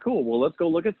like, all right, cool. Well, let's go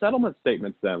look at settlement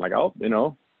statements then. Like, oh, you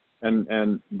know,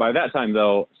 and by that time,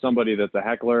 though, somebody that's a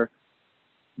heckler,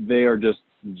 they are just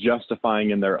justifying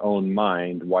in their own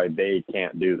mind why they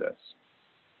can't do this.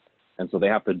 And so they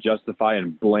have to justify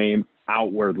and blame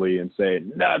outwardly and say,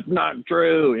 that's not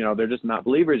true. You know, they're just not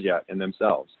believers yet in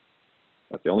themselves.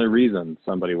 That's the only reason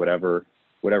somebody would ever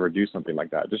do something like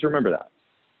that. Just remember that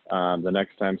the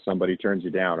next time somebody turns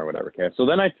you down or whatever. Okay. So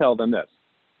then I tell them this.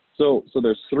 So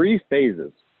there's 3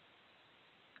 phases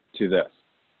to this.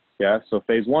 Yeah. So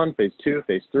phase 1, phase 2,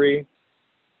 phase 3,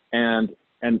 and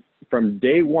from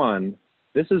day one,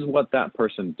 this is what that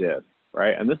person did,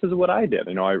 right? And this is what I did.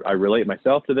 You know, I relate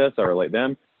myself to this. I relate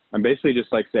them. I'm basically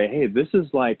just like say, hey, this is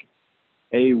like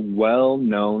a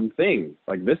well-known thing.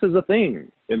 Like this is a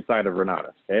thing inside of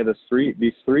Renatus. Okay,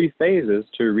 these three phases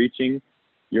to reaching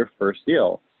your first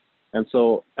deal. And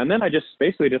then I just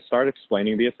basically just start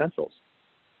explaining the essentials.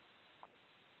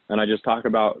 And I just talk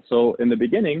about, so in the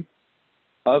beginning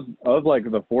of like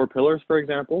the 4 pillars, for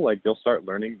example, like you'll start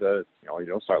learning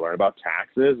you'll start learning about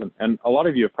taxes. And a lot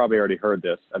of you have probably already heard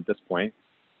this at this point,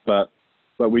 but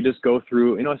we just go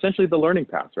through, you know, essentially the learning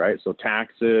path, right? So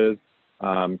taxes,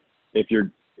 if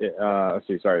you're,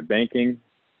 banking,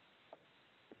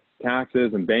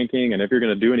 taxes and banking. And if you're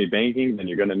going to do any banking, then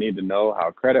you're going to need to know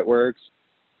how credit works.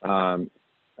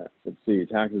 Let's see,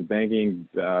 taxes, banking,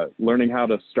 learning how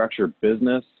to structure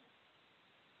business,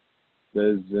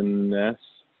 and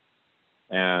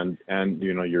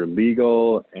you know, your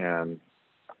legal and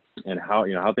how,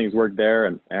 you know, how things work there,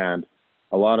 and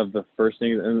a lot of the first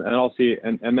things, and I'll see,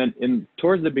 and then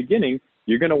towards the beginning,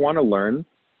 you're going to want to learn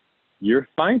your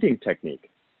finding technique,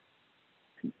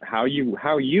 how you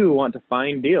want to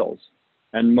find deals.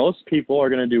 And most people are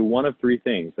going to do one of 3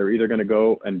 things. They're either going to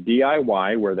go and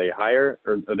DIY, where they hire,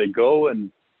 or they go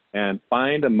and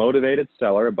find a motivated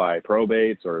seller by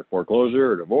probates or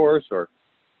foreclosure or divorce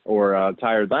or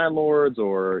tired landlords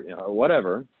or, you know,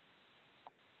 whatever.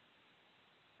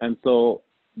 And so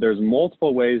there's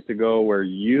multiple ways to go where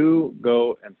you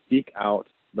go and seek out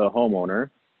the homeowner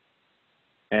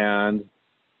and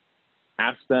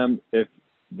ask them if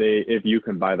you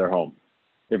can buy their home.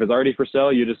 If it's already for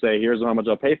sale, you just say, here's how much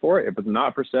I'll pay for it. If it's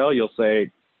not for sale, you'll say,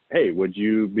 hey, would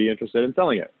you be interested in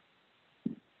selling it?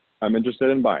 I'm interested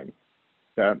in buying.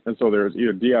 Okay? And so there's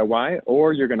either DIY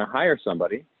or you're going to hire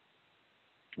somebody.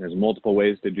 There's multiple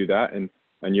ways to do that, and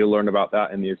you'll learn about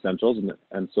that in the essentials.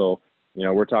 And so, you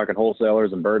know, we're talking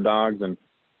wholesalers and bird dogs and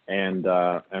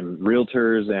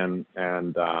realtors and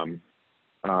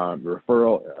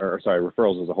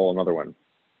referrals is a whole another one.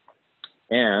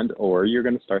 Or you're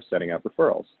going to start setting up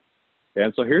referrals.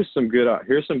 And so here's some good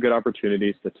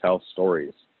opportunities to tell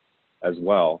stories as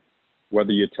well.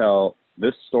 Whether you tell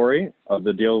this story of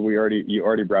the deal you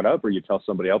already brought up, or you tell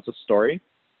somebody else's story,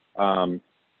 but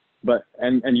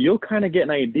you'll kind of get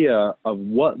an idea of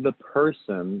what the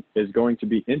person is going to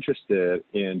be interested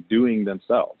in doing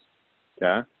themselves.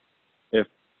 Okay, if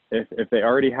they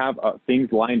already have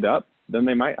things lined up, then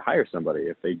they might hire somebody.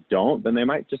 If they don't, then they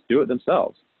might just do it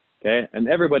themselves. Okay, and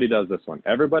everybody does this one.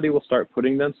 Everybody will start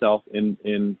putting themselves in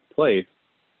a place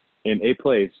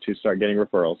to start getting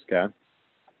referrals. Okay,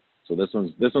 so this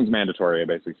one's mandatory, I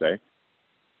basically say.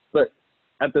 But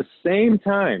at the same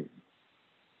time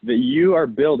that you are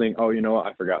building, oh, you know what?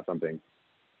 I forgot something.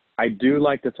 I do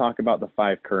like to talk about the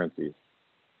 5 currencies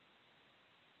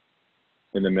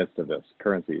in the midst of this.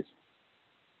 Currencies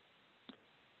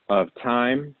of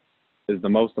time, is the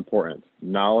most important.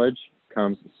 Knowledge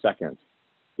comes second,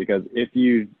 because if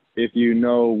you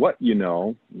know what you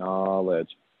know, knowledge.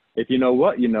 If you know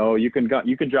what you know, you can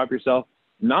drop yourself.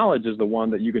 Knowledge is the one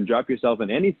that you can drop yourself in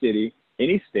any city,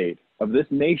 any state of this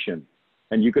nation,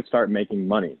 and you could start making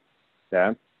money.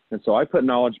 Okay, and so I put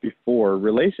knowledge before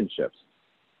relationships,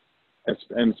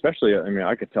 and especially, I mean,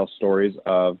 I could tell stories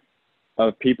of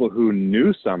people who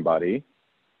knew somebody,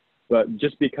 but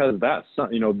just because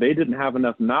they didn't have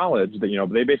enough knowledge, that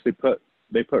they basically put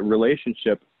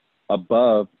relationship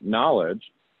above knowledge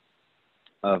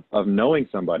of knowing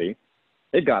somebody.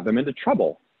 It got them into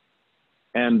trouble,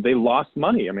 and they lost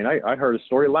money. I mean, I heard a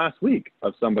story last week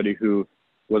of somebody who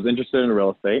was interested in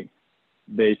real estate.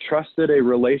 They trusted a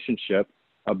relationship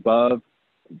above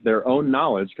their own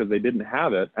knowledge because they didn't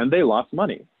have it, and they lost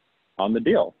money on the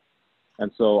deal.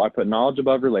 And so I put knowledge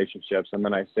above relationships, and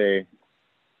then I say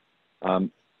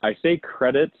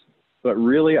credit, but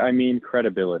really I mean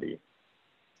credibility.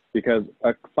 Because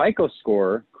a FICO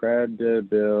score,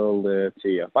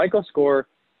 credibility, a FICO score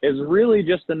is really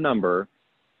just a number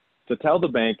to tell the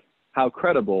bank how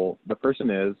credible the person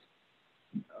is,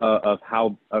 of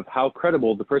how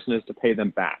credible the person is to pay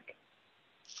them back.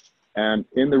 And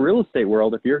in the real estate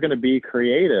world, if you're going to be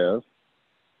creative,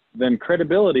 then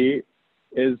credibility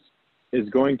is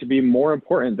going to be more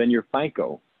important than your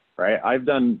FICO, right? I've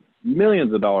done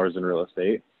millions of dollars in real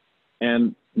estate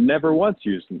and never once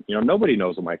used, nobody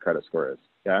knows what my credit score is,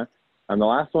 okay? And the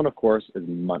last one, of course, is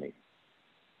money.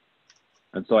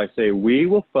 And so I say, we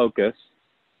will focus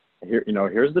here,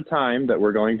 here's the time that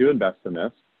we're going to invest in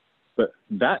this, but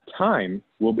that time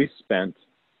will be spent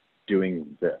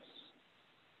doing this.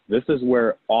 This is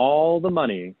where all the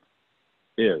money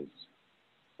is.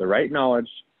 The right knowledge,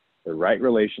 the right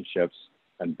relationships,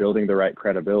 and building the right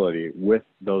credibility with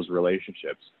those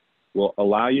relationships will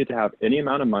allow you to have any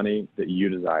amount of money that you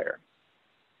desire.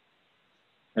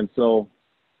 And so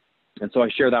I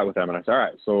share that with them, and I say, all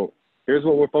right, so here's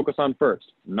what we'll focus on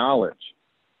first, knowledge.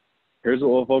 Here's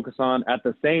what we'll focus on at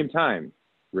the same time,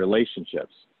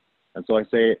 relationships. And so I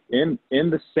say, in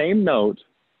the same note,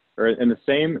 or in the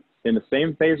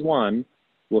same phase one,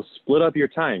 we'll split up your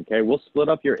time, okay? We'll split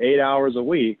up your 8 hours a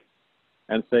week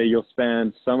and say you'll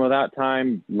spend some of that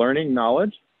time learning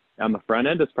knowledge. On the front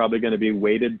end, it's probably going to be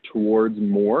weighted towards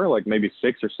more, like maybe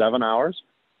 6 or 7 hours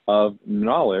of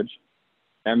knowledge,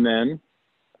 and then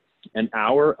an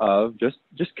hour of just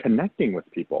connecting with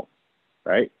people,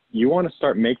 right? You want to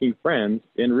start making friends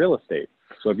in real estate.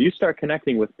 So if you start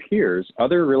connecting with peers,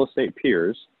 other real estate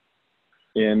peers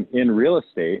in real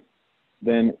estate,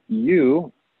 then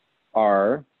you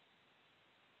are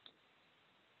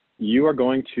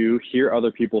going to hear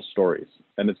other people's stories,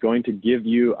 and it's going to give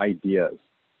you ideas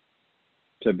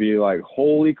to be like,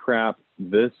 holy crap,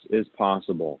 this is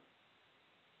possible.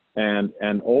 And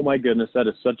oh my goodness, that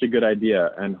is such a good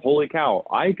idea. And holy cow,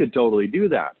 I could totally do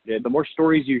that. The more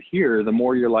stories you hear, the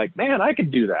more you're like, man, I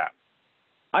could do that.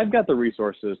 I've got the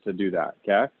resources to do that,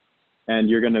 okay? And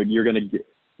you're gonna get,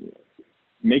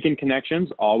 making connections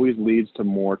always leads to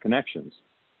more connections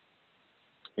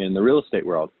in the real estate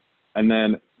world. And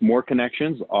then more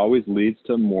connections always leads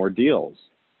to more deals.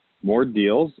 More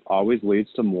deals always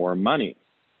leads to more money.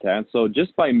 Okay? And so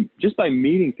just by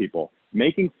meeting people,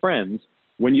 making friends,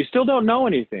 when you still don't know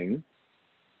anything,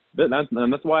 and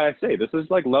that's why I say this is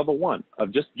like level one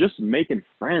of just making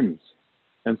friends.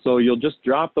 And so you'll just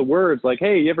drop the words like,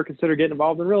 hey, you ever consider getting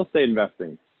involved in real estate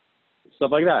investing?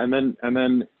 Stuff like that. And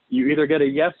then you either get a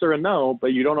yes or a no,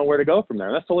 but you don't know where to go from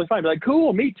there. That's totally fine. Be like,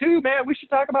 cool, me too, man. We should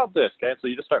talk about this. Okay. So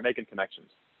you just start making connections.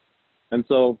 And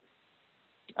so,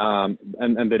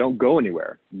 and they don't go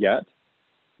anywhere yet,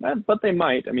 but they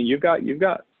might. I mean, you've got your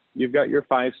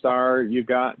 5-star, you've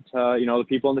got, the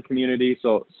people in the community.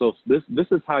 So this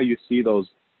is how you see those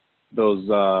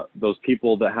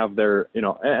people that have their,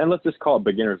 and let's just call it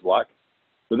beginner's luck.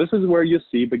 So this is where you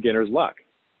see beginner's luck,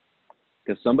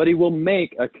 because somebody will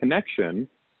make a connection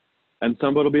and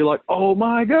somebody will be like, oh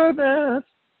my goodness,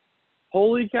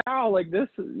 holy cow, like this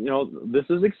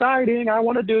is exciting. I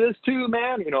want to do this too,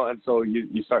 man. And so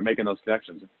you start making those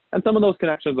connections. And some of those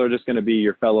connections are just going to be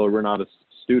your fellow Renatus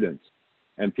students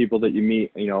and people that you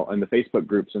meet, in the Facebook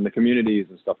groups and the communities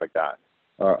and stuff like that,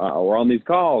 or on these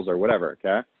calls or whatever.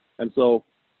 Okay. And so,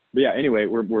 but yeah, anyway,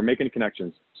 we're making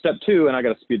connections. Step 2, and I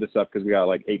got to speed this up because we got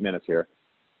like 8 minutes here.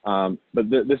 But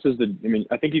this is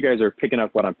I think you guys are picking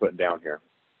up what I'm putting down here.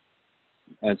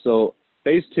 And so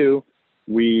phase 2,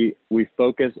 we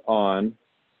focus on,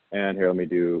 and here, let me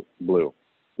do blue.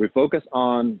 We focus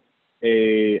on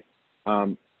a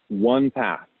one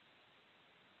path,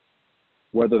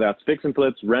 whether that's fix and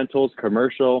flips, rentals,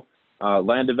 commercial,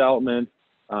 land development,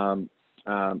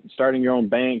 starting your own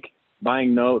bank,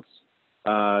 buying notes,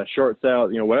 short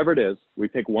sale, you know, whatever it is. We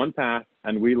pick one path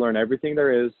and we learn everything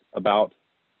there is about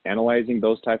analyzing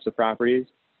those types of properties,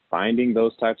 finding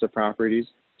those types of properties,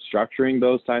 structuring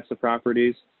those types of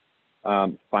properties,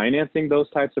 financing those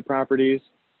types of properties,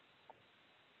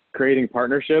 creating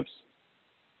partnerships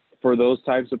for those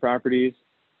types of properties.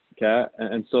 Okay.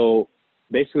 And so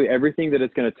basically everything that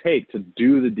it's going to take to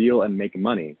do the deal and make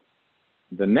money.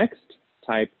 The next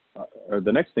type or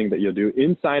the next thing that you'll do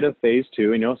inside of phase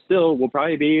 2, and still will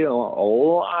probably be a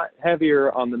lot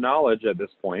heavier on the knowledge at this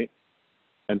point,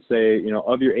 and say,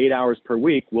 of your 8 hours per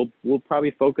week, we'll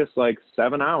probably focus like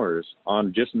 7 hours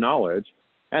on just knowledge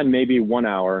and maybe 1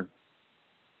 hour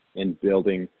in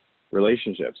building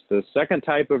relationships. The second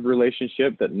type of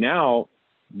relationship that now,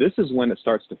 this is when it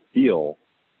starts to feel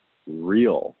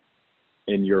real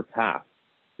in your path.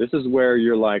 This is where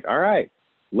you're like, all right,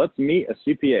 let's meet a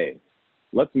CPA.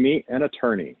 Let's meet an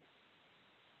attorney.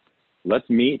 Let's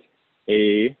meet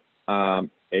a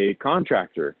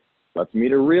contractor. Let's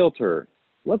meet a realtor.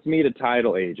 Let's meet a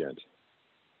title agent.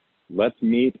 Let's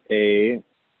meet a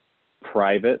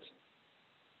private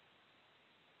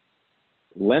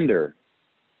lender.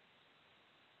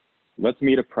 Let's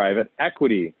meet a private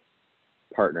equity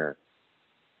partner.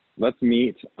 Let's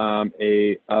meet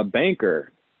a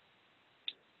banker.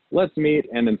 Let's meet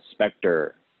an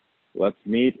inspector. Let's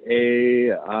meet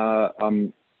a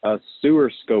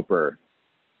sewer scoper.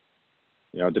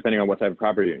 Depending on what type of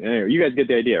property. Anyway, you guys get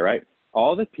the idea, right?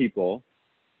 All the people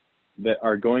that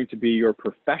are going to be your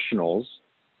professionals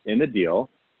in the deal,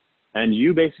 and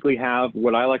you basically have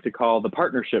what I like to call the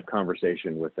partnership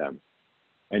conversation with them.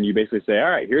 And you basically say, all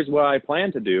right, here's what I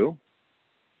plan to do.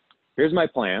 Here's my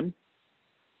plan.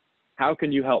 How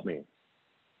can you help me?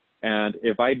 And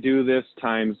if I do this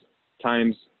times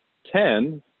 10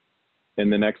 in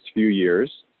the next few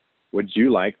years, would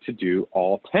you like to do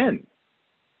all 10?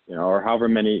 Or however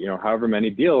many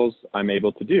deals I'm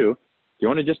able to do. Do you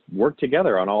want to just work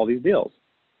together on all these deals?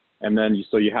 And then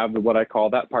so you have what I call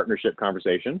that partnership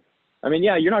conversation. I mean,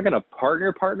 yeah, you're not going to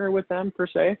partner with them per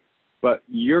se, but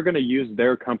you're going to use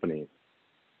their company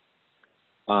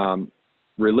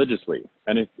religiously.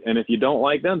 And if you don't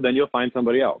like them, then you'll find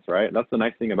somebody else, right? That's the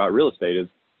nice thing about real estate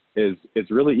is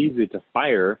it's really easy to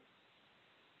fire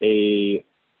an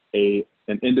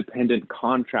independent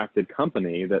contracted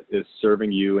company that is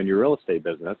serving you in your real estate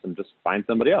business and just find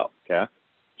somebody else. Okay.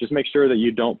 Just make sure that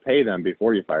you don't pay them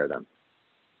before you fire them.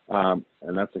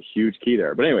 And that's a huge key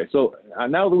there. But anyway, so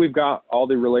now that we've got all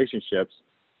the relationships,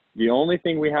 the only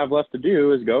thing we have left to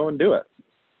do is go and do it.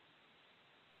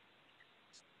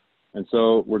 And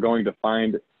so we're going to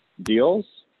find deals.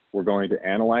 We're going to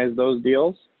analyze those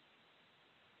deals,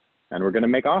 and we're going to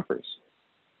make offers.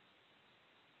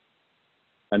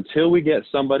 Until we get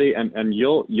somebody, and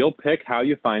you'll pick how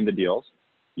you find the deals.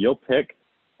 You'll pick,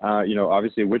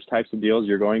 obviously which types of deals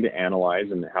you're going to analyze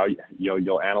and how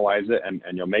you'll analyze it, and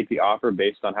you'll make the offer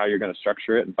based on how you're going to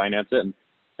structure it and finance it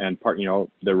and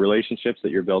the relationships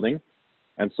that you're building.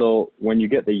 And so when you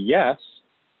get the yes,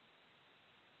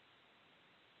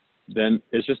 then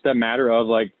it's just a matter of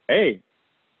like, hey,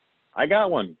 I got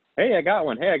one. Hey, I got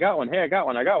one. Hey, I got one. Hey, I got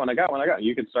one. I got one. I got one. I got.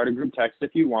 You can start a group text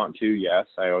if you want to. Yes,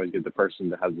 I always get the person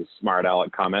that has the smart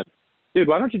aleck comment. Dude,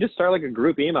 why don't you just start like a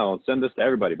group email and send this to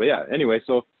everybody? But yeah, anyway,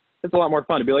 so it's a lot more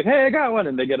fun to be like, hey, I got one,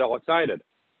 and they get all excited.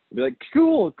 Be like,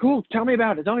 cool. Tell me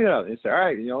about it. Tell me about it. And say, all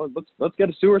right, let's get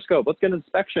a sewer scope. Let's get an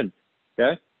inspection.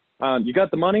 Okay. You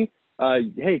got the money.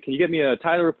 Hey, can you get me a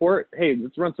title report? Hey,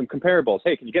 let's run some comparables.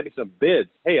 Hey, can you get me some bids?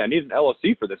 Hey, I need an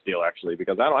LLC for this deal actually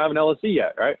because I don't have an LLC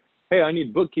yet, right? Hey, I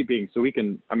need bookkeeping so we're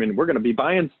going to be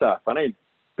buying stuff. I need to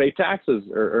pay taxes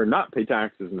or not pay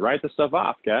taxes and write the stuff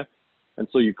off, okay? And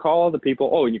so you call all the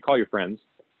people, and you call your friends.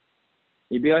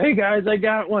 You'd be like, hey guys, I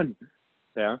got one.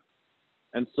 Yeah.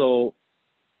 And so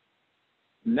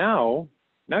now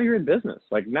you're in business.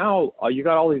 Like now you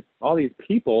got all these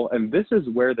people, and this is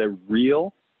where the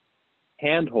real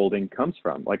hand-holding comes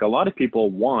from. Like a lot of people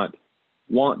want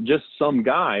just some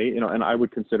guy, and I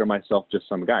would consider myself just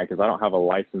some guy because I don't have a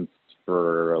license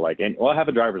for I have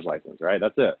a driver's license, right?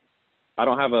 That's it. I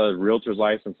don't have a realtor's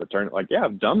license, attorney. Like, yeah,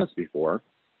 I've done this before,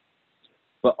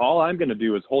 but all I'm going to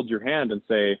do is hold your hand and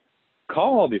say,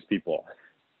 call all these people,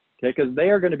 okay? Because they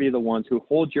are going to be the ones who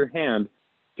hold your hand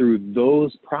through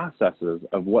those processes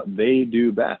of what they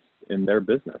do best in their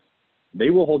business. They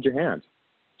will hold your hand,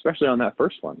 especially on that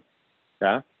first one.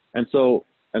 Yeah. And so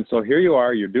here you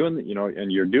are, you're doing,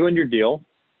 and you're doing your deal,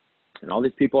 and all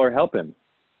these people are helping,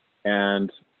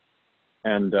 and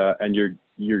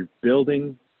you're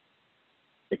building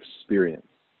experience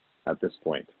at this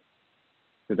point.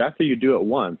 Because after you do it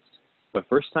once, the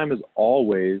first time is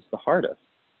always the hardest.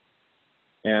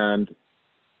 And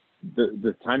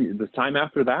the time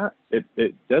after that,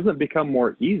 it doesn't become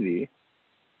more easy.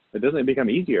 It doesn't become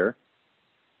easier.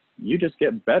 You just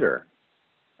get better.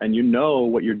 And you know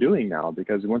what you're doing now,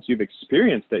 because once you've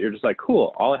experienced it, you're just like,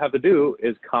 cool, all I have to do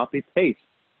is copy, paste,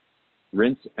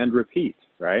 rinse, and repeat,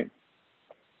 right?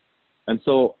 And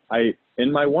so in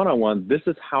my one-on-one, this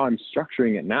is how I'm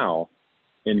structuring it now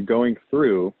in going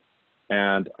through,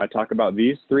 and I talk about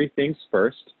these three things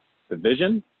first: the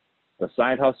vision, the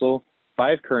side hustle,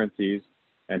 5 currencies,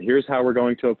 and here's how we're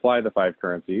going to apply the 5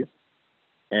 currencies,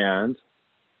 and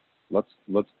let's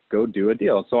go do a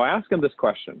deal. So I ask them this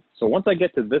question. So once I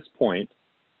get to this point,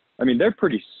 I mean, they're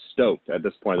pretty stoked at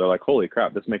this point. They're like, holy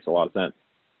crap, this makes a lot of sense.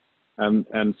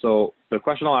 And so the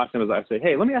question I'll ask them is, I say,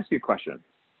 hey, let me ask you a question.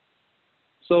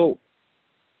 So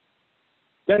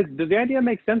does the idea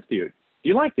make sense to you? Do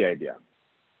you like the idea?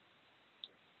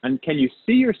 And can you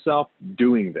see yourself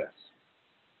doing this?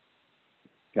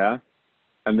 Okay.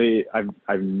 And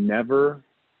I've never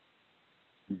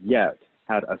yet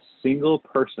had a single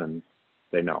person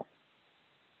say no.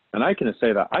 And I can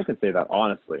say that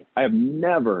honestly. I have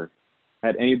never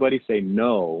had anybody say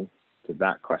no to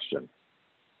that question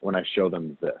when I show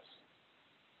them this.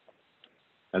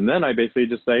 And then I basically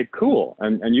just say, cool.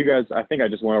 And you guys, I think I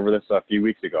just went over this a few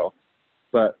weeks ago,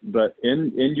 but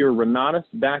in your Renatus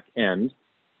back end,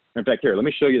 in fact, here, let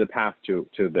me show you the path to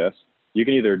this. You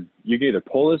can either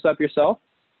pull this up yourself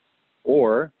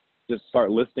or just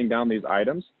start listing down these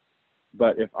items.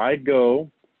 But if I go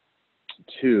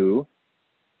to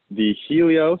the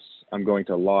Helios, I'm going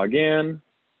to log in,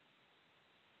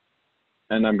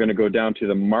 and I'm going to go down to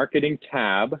the marketing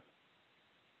tab,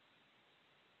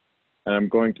 and I'm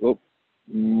going to,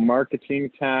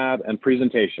 marketing tab and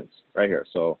presentations right here.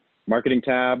 So marketing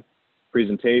tab,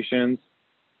 presentations.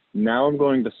 Now I'm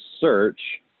going to search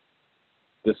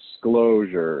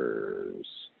disclosures.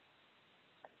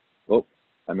 Oh,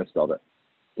 I misspelled it.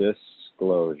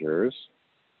 Disclosures.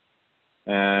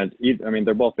 And I mean,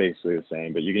 they're both basically the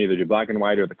same, but you can either do black and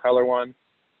white or the color one.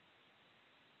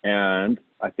 And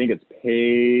I think it's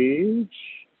page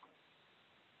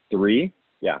 3.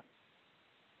 Yeah.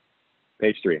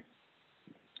 Page 3.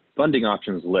 Funding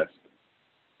options list.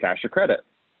 Cash or credit.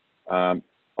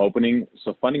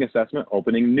 So funding assessment,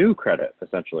 opening new credit,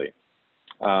 essentially.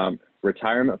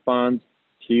 Retirement funds,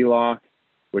 HELOC,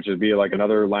 which would be like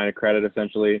another line of credit,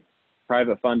 essentially.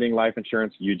 Private funding, life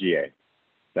insurance, UGA.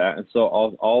 That, and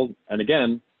so and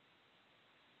again,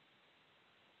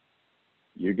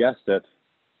 you guessed it,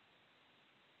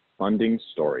 funding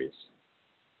stories.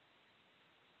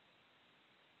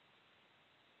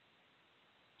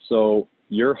 So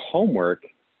your homework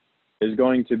is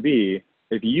going to be,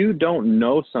 if you don't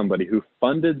know somebody who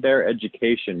funded their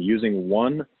education using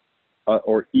one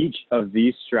or each of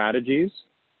these strategies,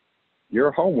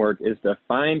 your homework is to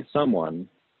find someone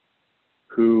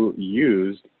who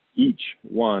used each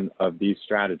one of these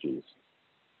strategies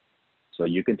so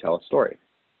you can tell a story.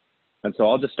 And so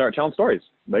I'll just start telling stories.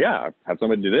 But yeah, I've had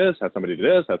somebody do this, had somebody do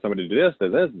this, had somebody do this,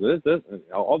 this,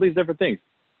 all these different things.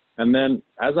 And then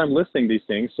as I'm listing these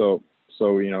things, so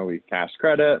you know, we cash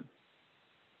credit,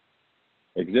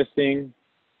 existing,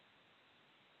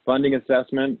 funding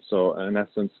assessment, so in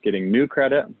essence, getting new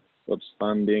credit,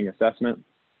 funding assessment.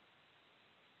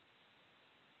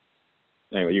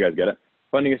 Anyway, you guys get it.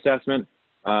 Funding assessment,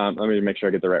 let me make sure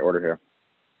I get the right order here.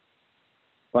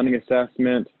 Funding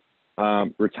assessment,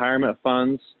 retirement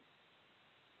funds,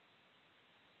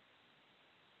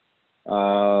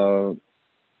 HELOC,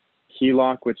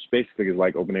 which basically is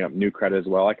like opening up new credit as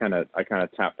well. I kind of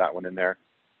tapped that one in there.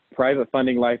 Private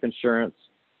funding, life insurance,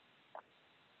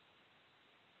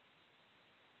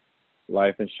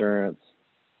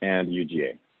 and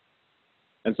UGA.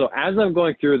 And so as I'm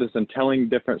going through this and telling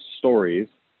different stories,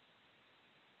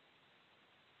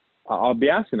 I'll be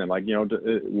asking them, like, you know,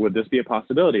 would this be a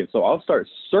possibility? And so I'll start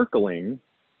circling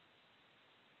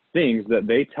things that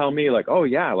they tell me, like, oh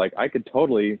yeah, like I could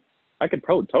totally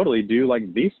do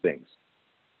like these things.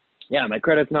 Yeah, my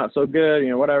credit's not so good, you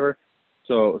know, whatever.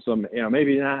 So you know,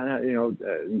 maybe not, you know,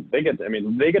 they get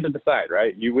to decide,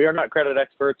 right? We are not credit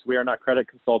experts, we are not credit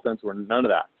consultants, we're none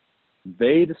of that.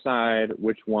 They decide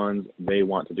which ones they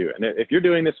want to do. And if you're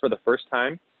doing this for the first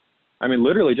time, I mean,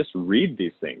 literally just read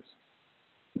these things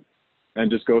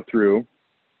and just go through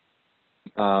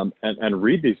and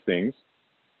read these things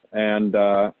and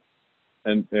they're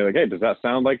like, hey, does that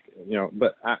sound like, you know,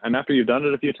 and after you've done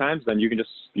it a few times, then you can just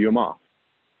spew them off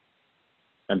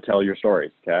and tell your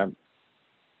stories, okay?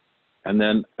 And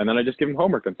then I just give them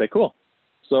homework and say, cool.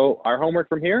 So our homework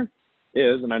from here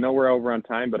is, and I know we're over on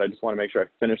time, but I just want to make sure I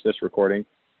finish this recording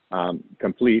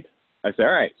complete. I say,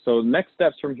 all right, so next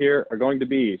steps from here are going to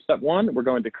be, step one, we're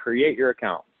going to create your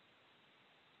account,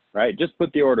 right? Just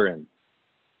put the order in,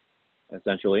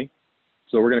 essentially.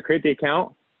 So we're going to create the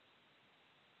account.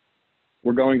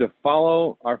 We're going to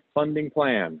follow our funding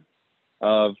plan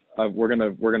of we're going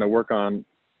to work on,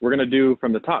 we're going to do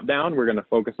from the top down, we're going to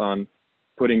focus on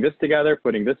putting this together,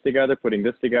 putting this together, putting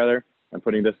this together, and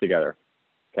putting this together,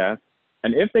 okay?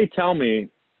 And if they tell me,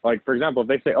 like, for example, if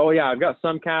they say, oh yeah, I've got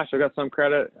some cash, I've got some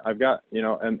credit, I've got, you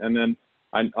know, and then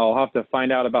I'll have to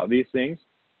find out about these things.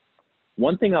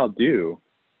 One thing I'll do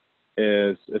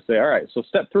is say, all right, so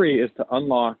step 3 is to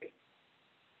unlock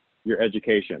your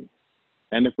education.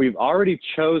 And if we've already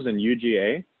chosen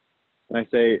UGA, and I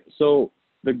say, so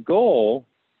the goal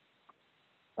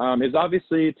is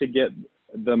obviously to get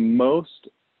the most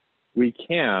we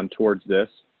can towards this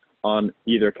on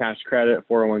either cash credit,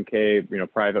 401k, you know,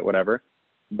 private, whatever.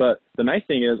 But the nice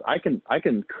thing is I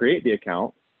can create the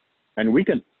account and we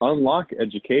can unlock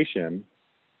education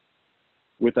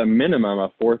with a minimum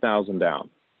of 4,000 down.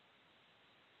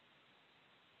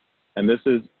 And this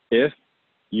is if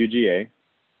UGA,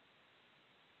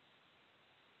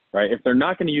 right? If they're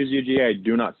not going to use UGA, I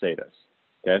do not say this.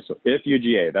 Okay, so if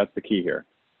UGA, that's the key here.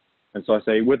 And so I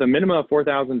say with a minimum of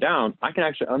 4,000 down, I can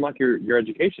actually unlock your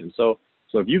education. So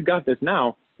if you've got this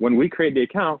now, when we create the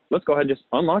account, let's go ahead and just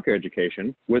unlock your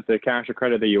education with the cash or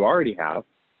credit that you already have.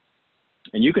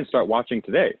 And you can start watching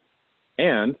today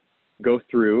and go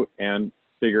through and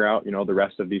figure out, you know, the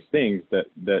rest of these things that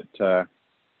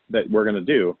we're going to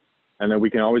do. And then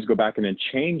we can always go back and then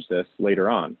change this later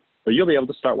on. But you'll be able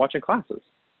to start watching classes.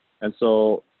 And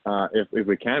so if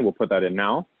we can, we'll put that in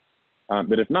now.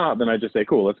 But if not, then I just say,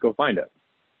 cool, let's go find it.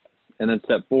 And then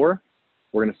step 4,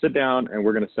 we're going to sit down and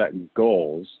we're going to set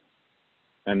goals.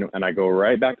 And I go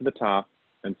right back to the top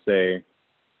and say,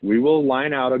 we will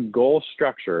line out a goal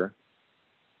structure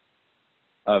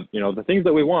of, you know, the things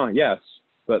that we want, yes,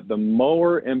 but the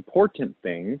more important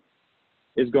thing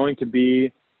is going to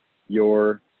be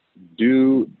your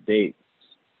due dates.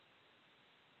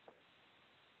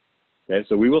 Okay,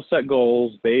 so we will set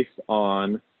goals based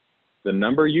on the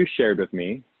number you shared with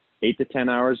me, 8 to 10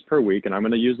 hours per week, and I'm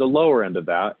going to use the lower end of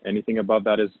that. Anything above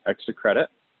that is extra credit.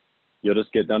 You'll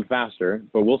just get done faster,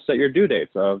 but we'll set your due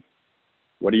dates of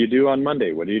what do you do on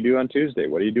Monday? What do you do on Tuesday?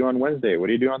 What do you do on Wednesday? What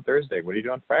do you do on Thursday? What do you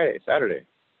do on Friday, Saturday?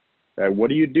 Okay, what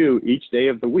do you do each day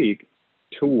of the week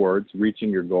towards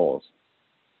reaching your goals?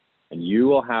 And you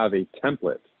will have a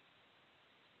template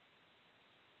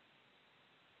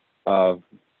of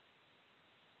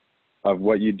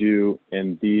what you do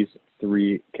in these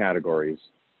 3 categories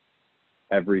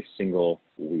every single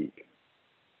week.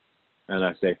 And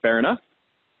I say, fair enough?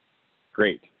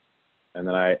 Great. And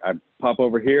then I pop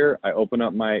over here, I open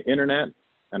up my internet,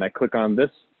 and I click on this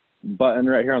button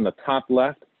right here on the top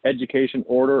left, education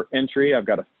order entry. I've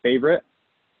got a favorite.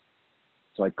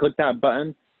 So I click that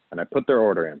button and I put their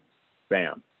order in.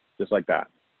 Bam, just like that.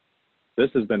 This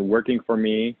has been working for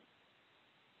me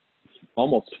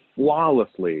almost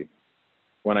flawlessly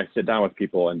when I sit down with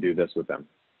people and do this with them.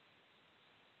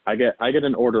 I get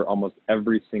an order almost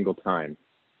every single time.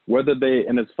 Whether they,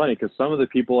 and it's funny because some of the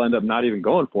people end up not even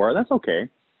going for it, that's okay.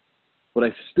 But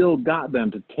I still got them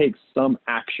to take some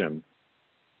action.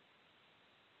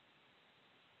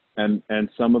 And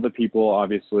some of the people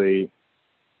obviously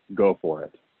go for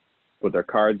it. Put their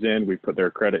cards in, we put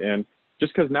their credit in,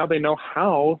 just because now they know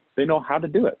how to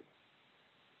do it.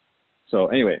 So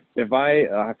anyway, if I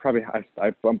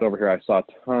bumped over here, I saw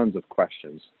tons of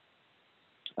questions.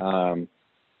 Oh,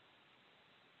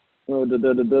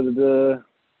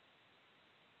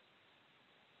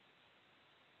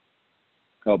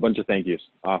 a bunch of thank yous.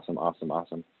 Awesome, awesome,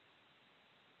 awesome.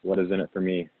 What is in it for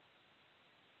me?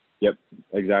 Yep,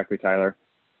 exactly, Tyler.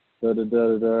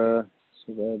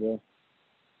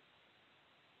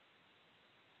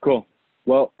 Cool.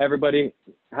 Well, everybody,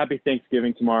 happy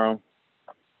Thanksgiving tomorrow.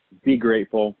 Be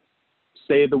grateful.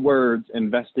 Say the words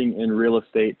investing in real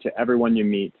estate to everyone you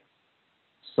meet.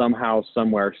 Somehow,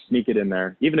 somewhere, sneak it in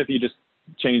there. Even if you just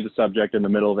change the subject in the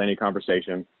middle of any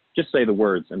conversation, just say the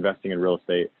words investing in real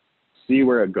estate. See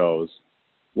where it goes.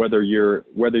 Whether you're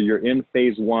in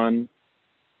phase 1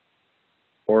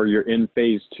 or you're in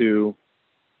phase 2,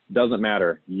 doesn't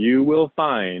matter. You will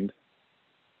find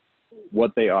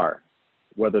what they are.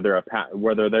 Whether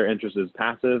their interest is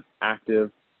passive,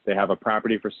 active, they have a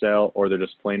property for sale, or they're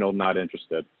just plain old not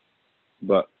interested.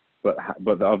 But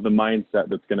of the mindset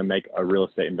that's going to make a real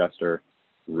estate investor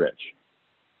rich.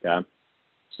 Yeah.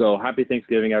 So happy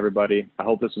Thanksgiving, everybody. I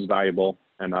hope this was valuable,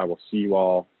 and I will see you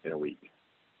all in a week.